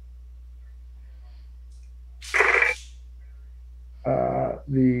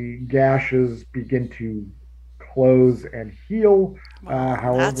 The gashes begin to close and heal. Wow,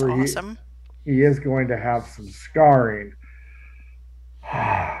 However, that's awesome. he is going to have some scarring.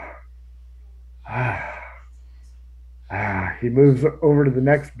 He moves over to the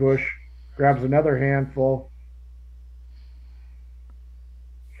next bush, grabs another handful.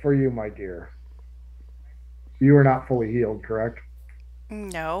 For you, my dear. You are not fully healed, correct?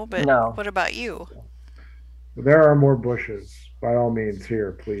 No, but No. what about you? There are more bushes. By all means,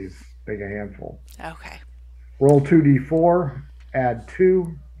 here, please take a handful. Okay. Roll 2d4, add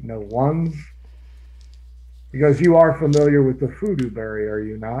 2, no ones. Because you are familiar with the voodoo berry, are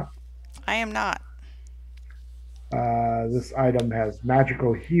you not? I am not. This item has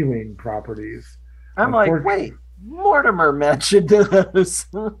magical healing properties. I'm like, wait, Mortimer mentioned those.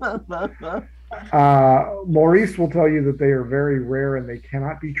 Maurice will tell you that they are very rare and they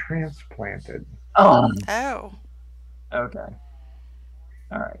cannot be transplanted. Oh, Okay.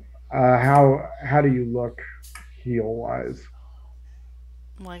 All right. How do you look heal wise?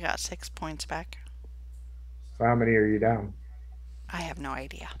 Well, I got 6 points back. So how many are you down? I have no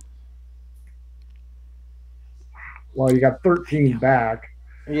idea. Well, you got 13 back.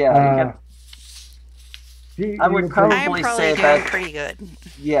 Yeah. I would probably I'm probably say doing that pretty good.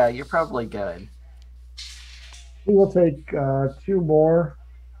 Yeah, you're probably good. He will take 2 more,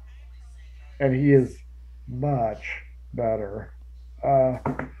 and he is much better.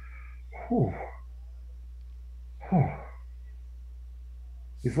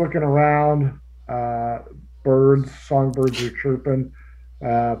 He's looking around. Songbirds are chirping.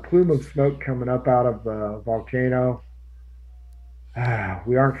 Plume of smoke coming up out of the volcano.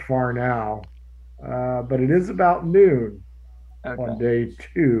 We aren't far now, but it is about noon on day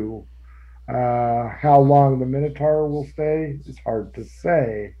 2. How long the Minotaur will stay is hard to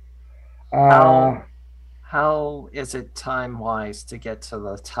say. How is it time-wise to get to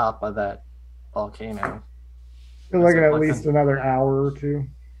the top of that volcano? You're looking at least another hour or 2.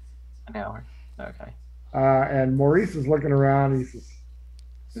 An hour. Okay. And Maurice is looking around. He says,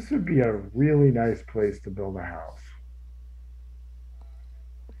 "This would be a really nice place to build a house."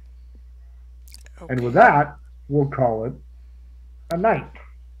 Okay. And with that, we'll call it a night.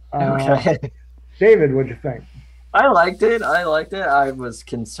 Okay. David, what'd you think? I liked it. I was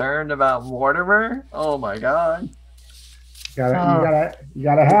concerned about Mortimer. Oh my god. You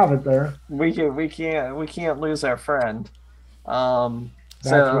gotta have it there. We can't lose our friend.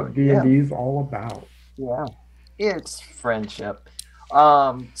 That's what D&D is all about. Yeah. It's friendship.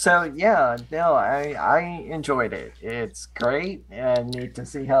 So yeah, no, I enjoyed it. It's great, and need to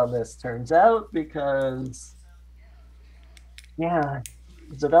see how this turns out because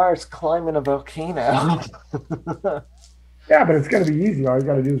Zadar's climbing a volcano. Yeah, but it's gonna be easy. All you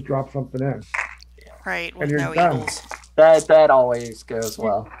gotta do is drop something in. Right, with and you're no done. evils. That always goes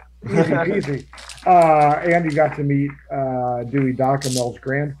well. Easy peasy. And you got to meet Dewey Docamil's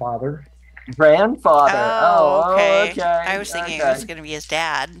grandfather. Grandfather. Oh, okay. Okay. I was thinking it was going to be his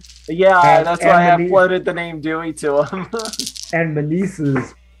dad. Yeah, that's why I floated the name Dewey to him. And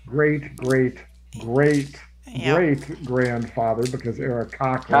Manice's great grandfather, because Eric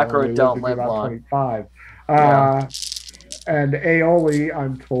Cockrell don't live about long. 25. And aioli,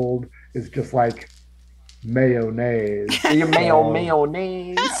 I'm told, is just like mayonnaise.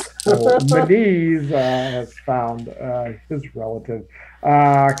 Mayonnaise. So Maniz has found his relative.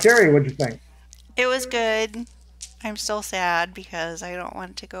 Carrie, what'd you think? It was good. I'm still sad because I don't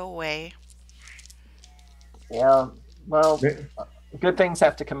want it to go away. Yeah. Well, good things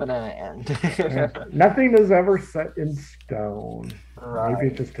have to come in an end. Nothing is ever set in stone. Right. Maybe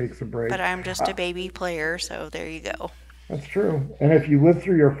it just takes a break. But I'm just a baby player, so there you go. That's true. And if you live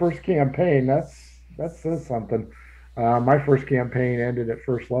through your first campaign, that says something. My first campaign ended at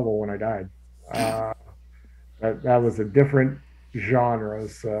first level when I died. Uh, that was a different genre,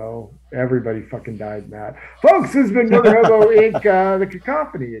 so everybody fucking died in that. Folks, this has been Murder Hobo Inc., the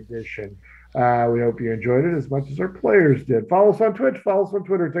Cacophony edition. We hope you enjoyed it as much as our players did. Follow us on Twitch, follow us on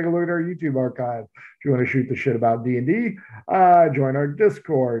Twitter, take a look at our YouTube archive. If you want to shoot the shit about D&D, join our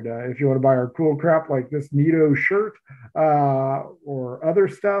Discord. If you want to buy our cool crap like this Neato shirt or other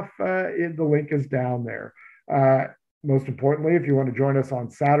stuff, the link is down there. Most importantly, if you want to join us on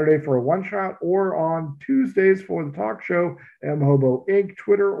Saturday for a one-shot or on Tuesdays for the talk show, mhobo Inc.,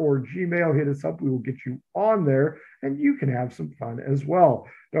 Twitter or Gmail, hit us up. We will get you on there, and you can have some fun as well.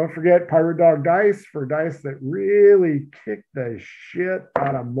 Don't forget Pirate Dog Dice for dice that really kick the shit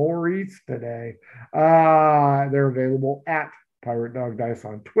out of Maurice today. They're available at Pirate Dog Dice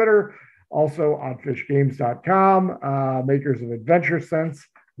on Twitter, also on fishgames.com, makers of Adventure Sense,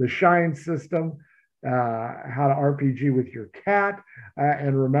 the Shine System, how to RPG with your cat.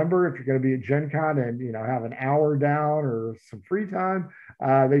 And remember, if you're going to be at Gen Con and have an hour down or some free time,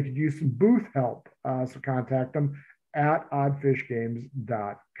 they could use some booth help. So contact them at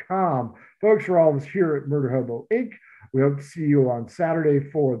oddfishgames.com. Folks, for all of us here at Murder Hobo Inc., we hope to see you on Saturday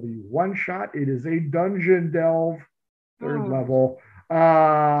for the one shot. It is a dungeon delve, third level.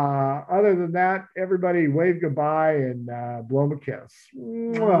 Other than that, everybody wave goodbye and blow them a kiss.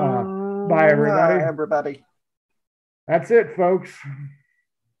 Bye, everybody. Bye, everybody. That's it, folks.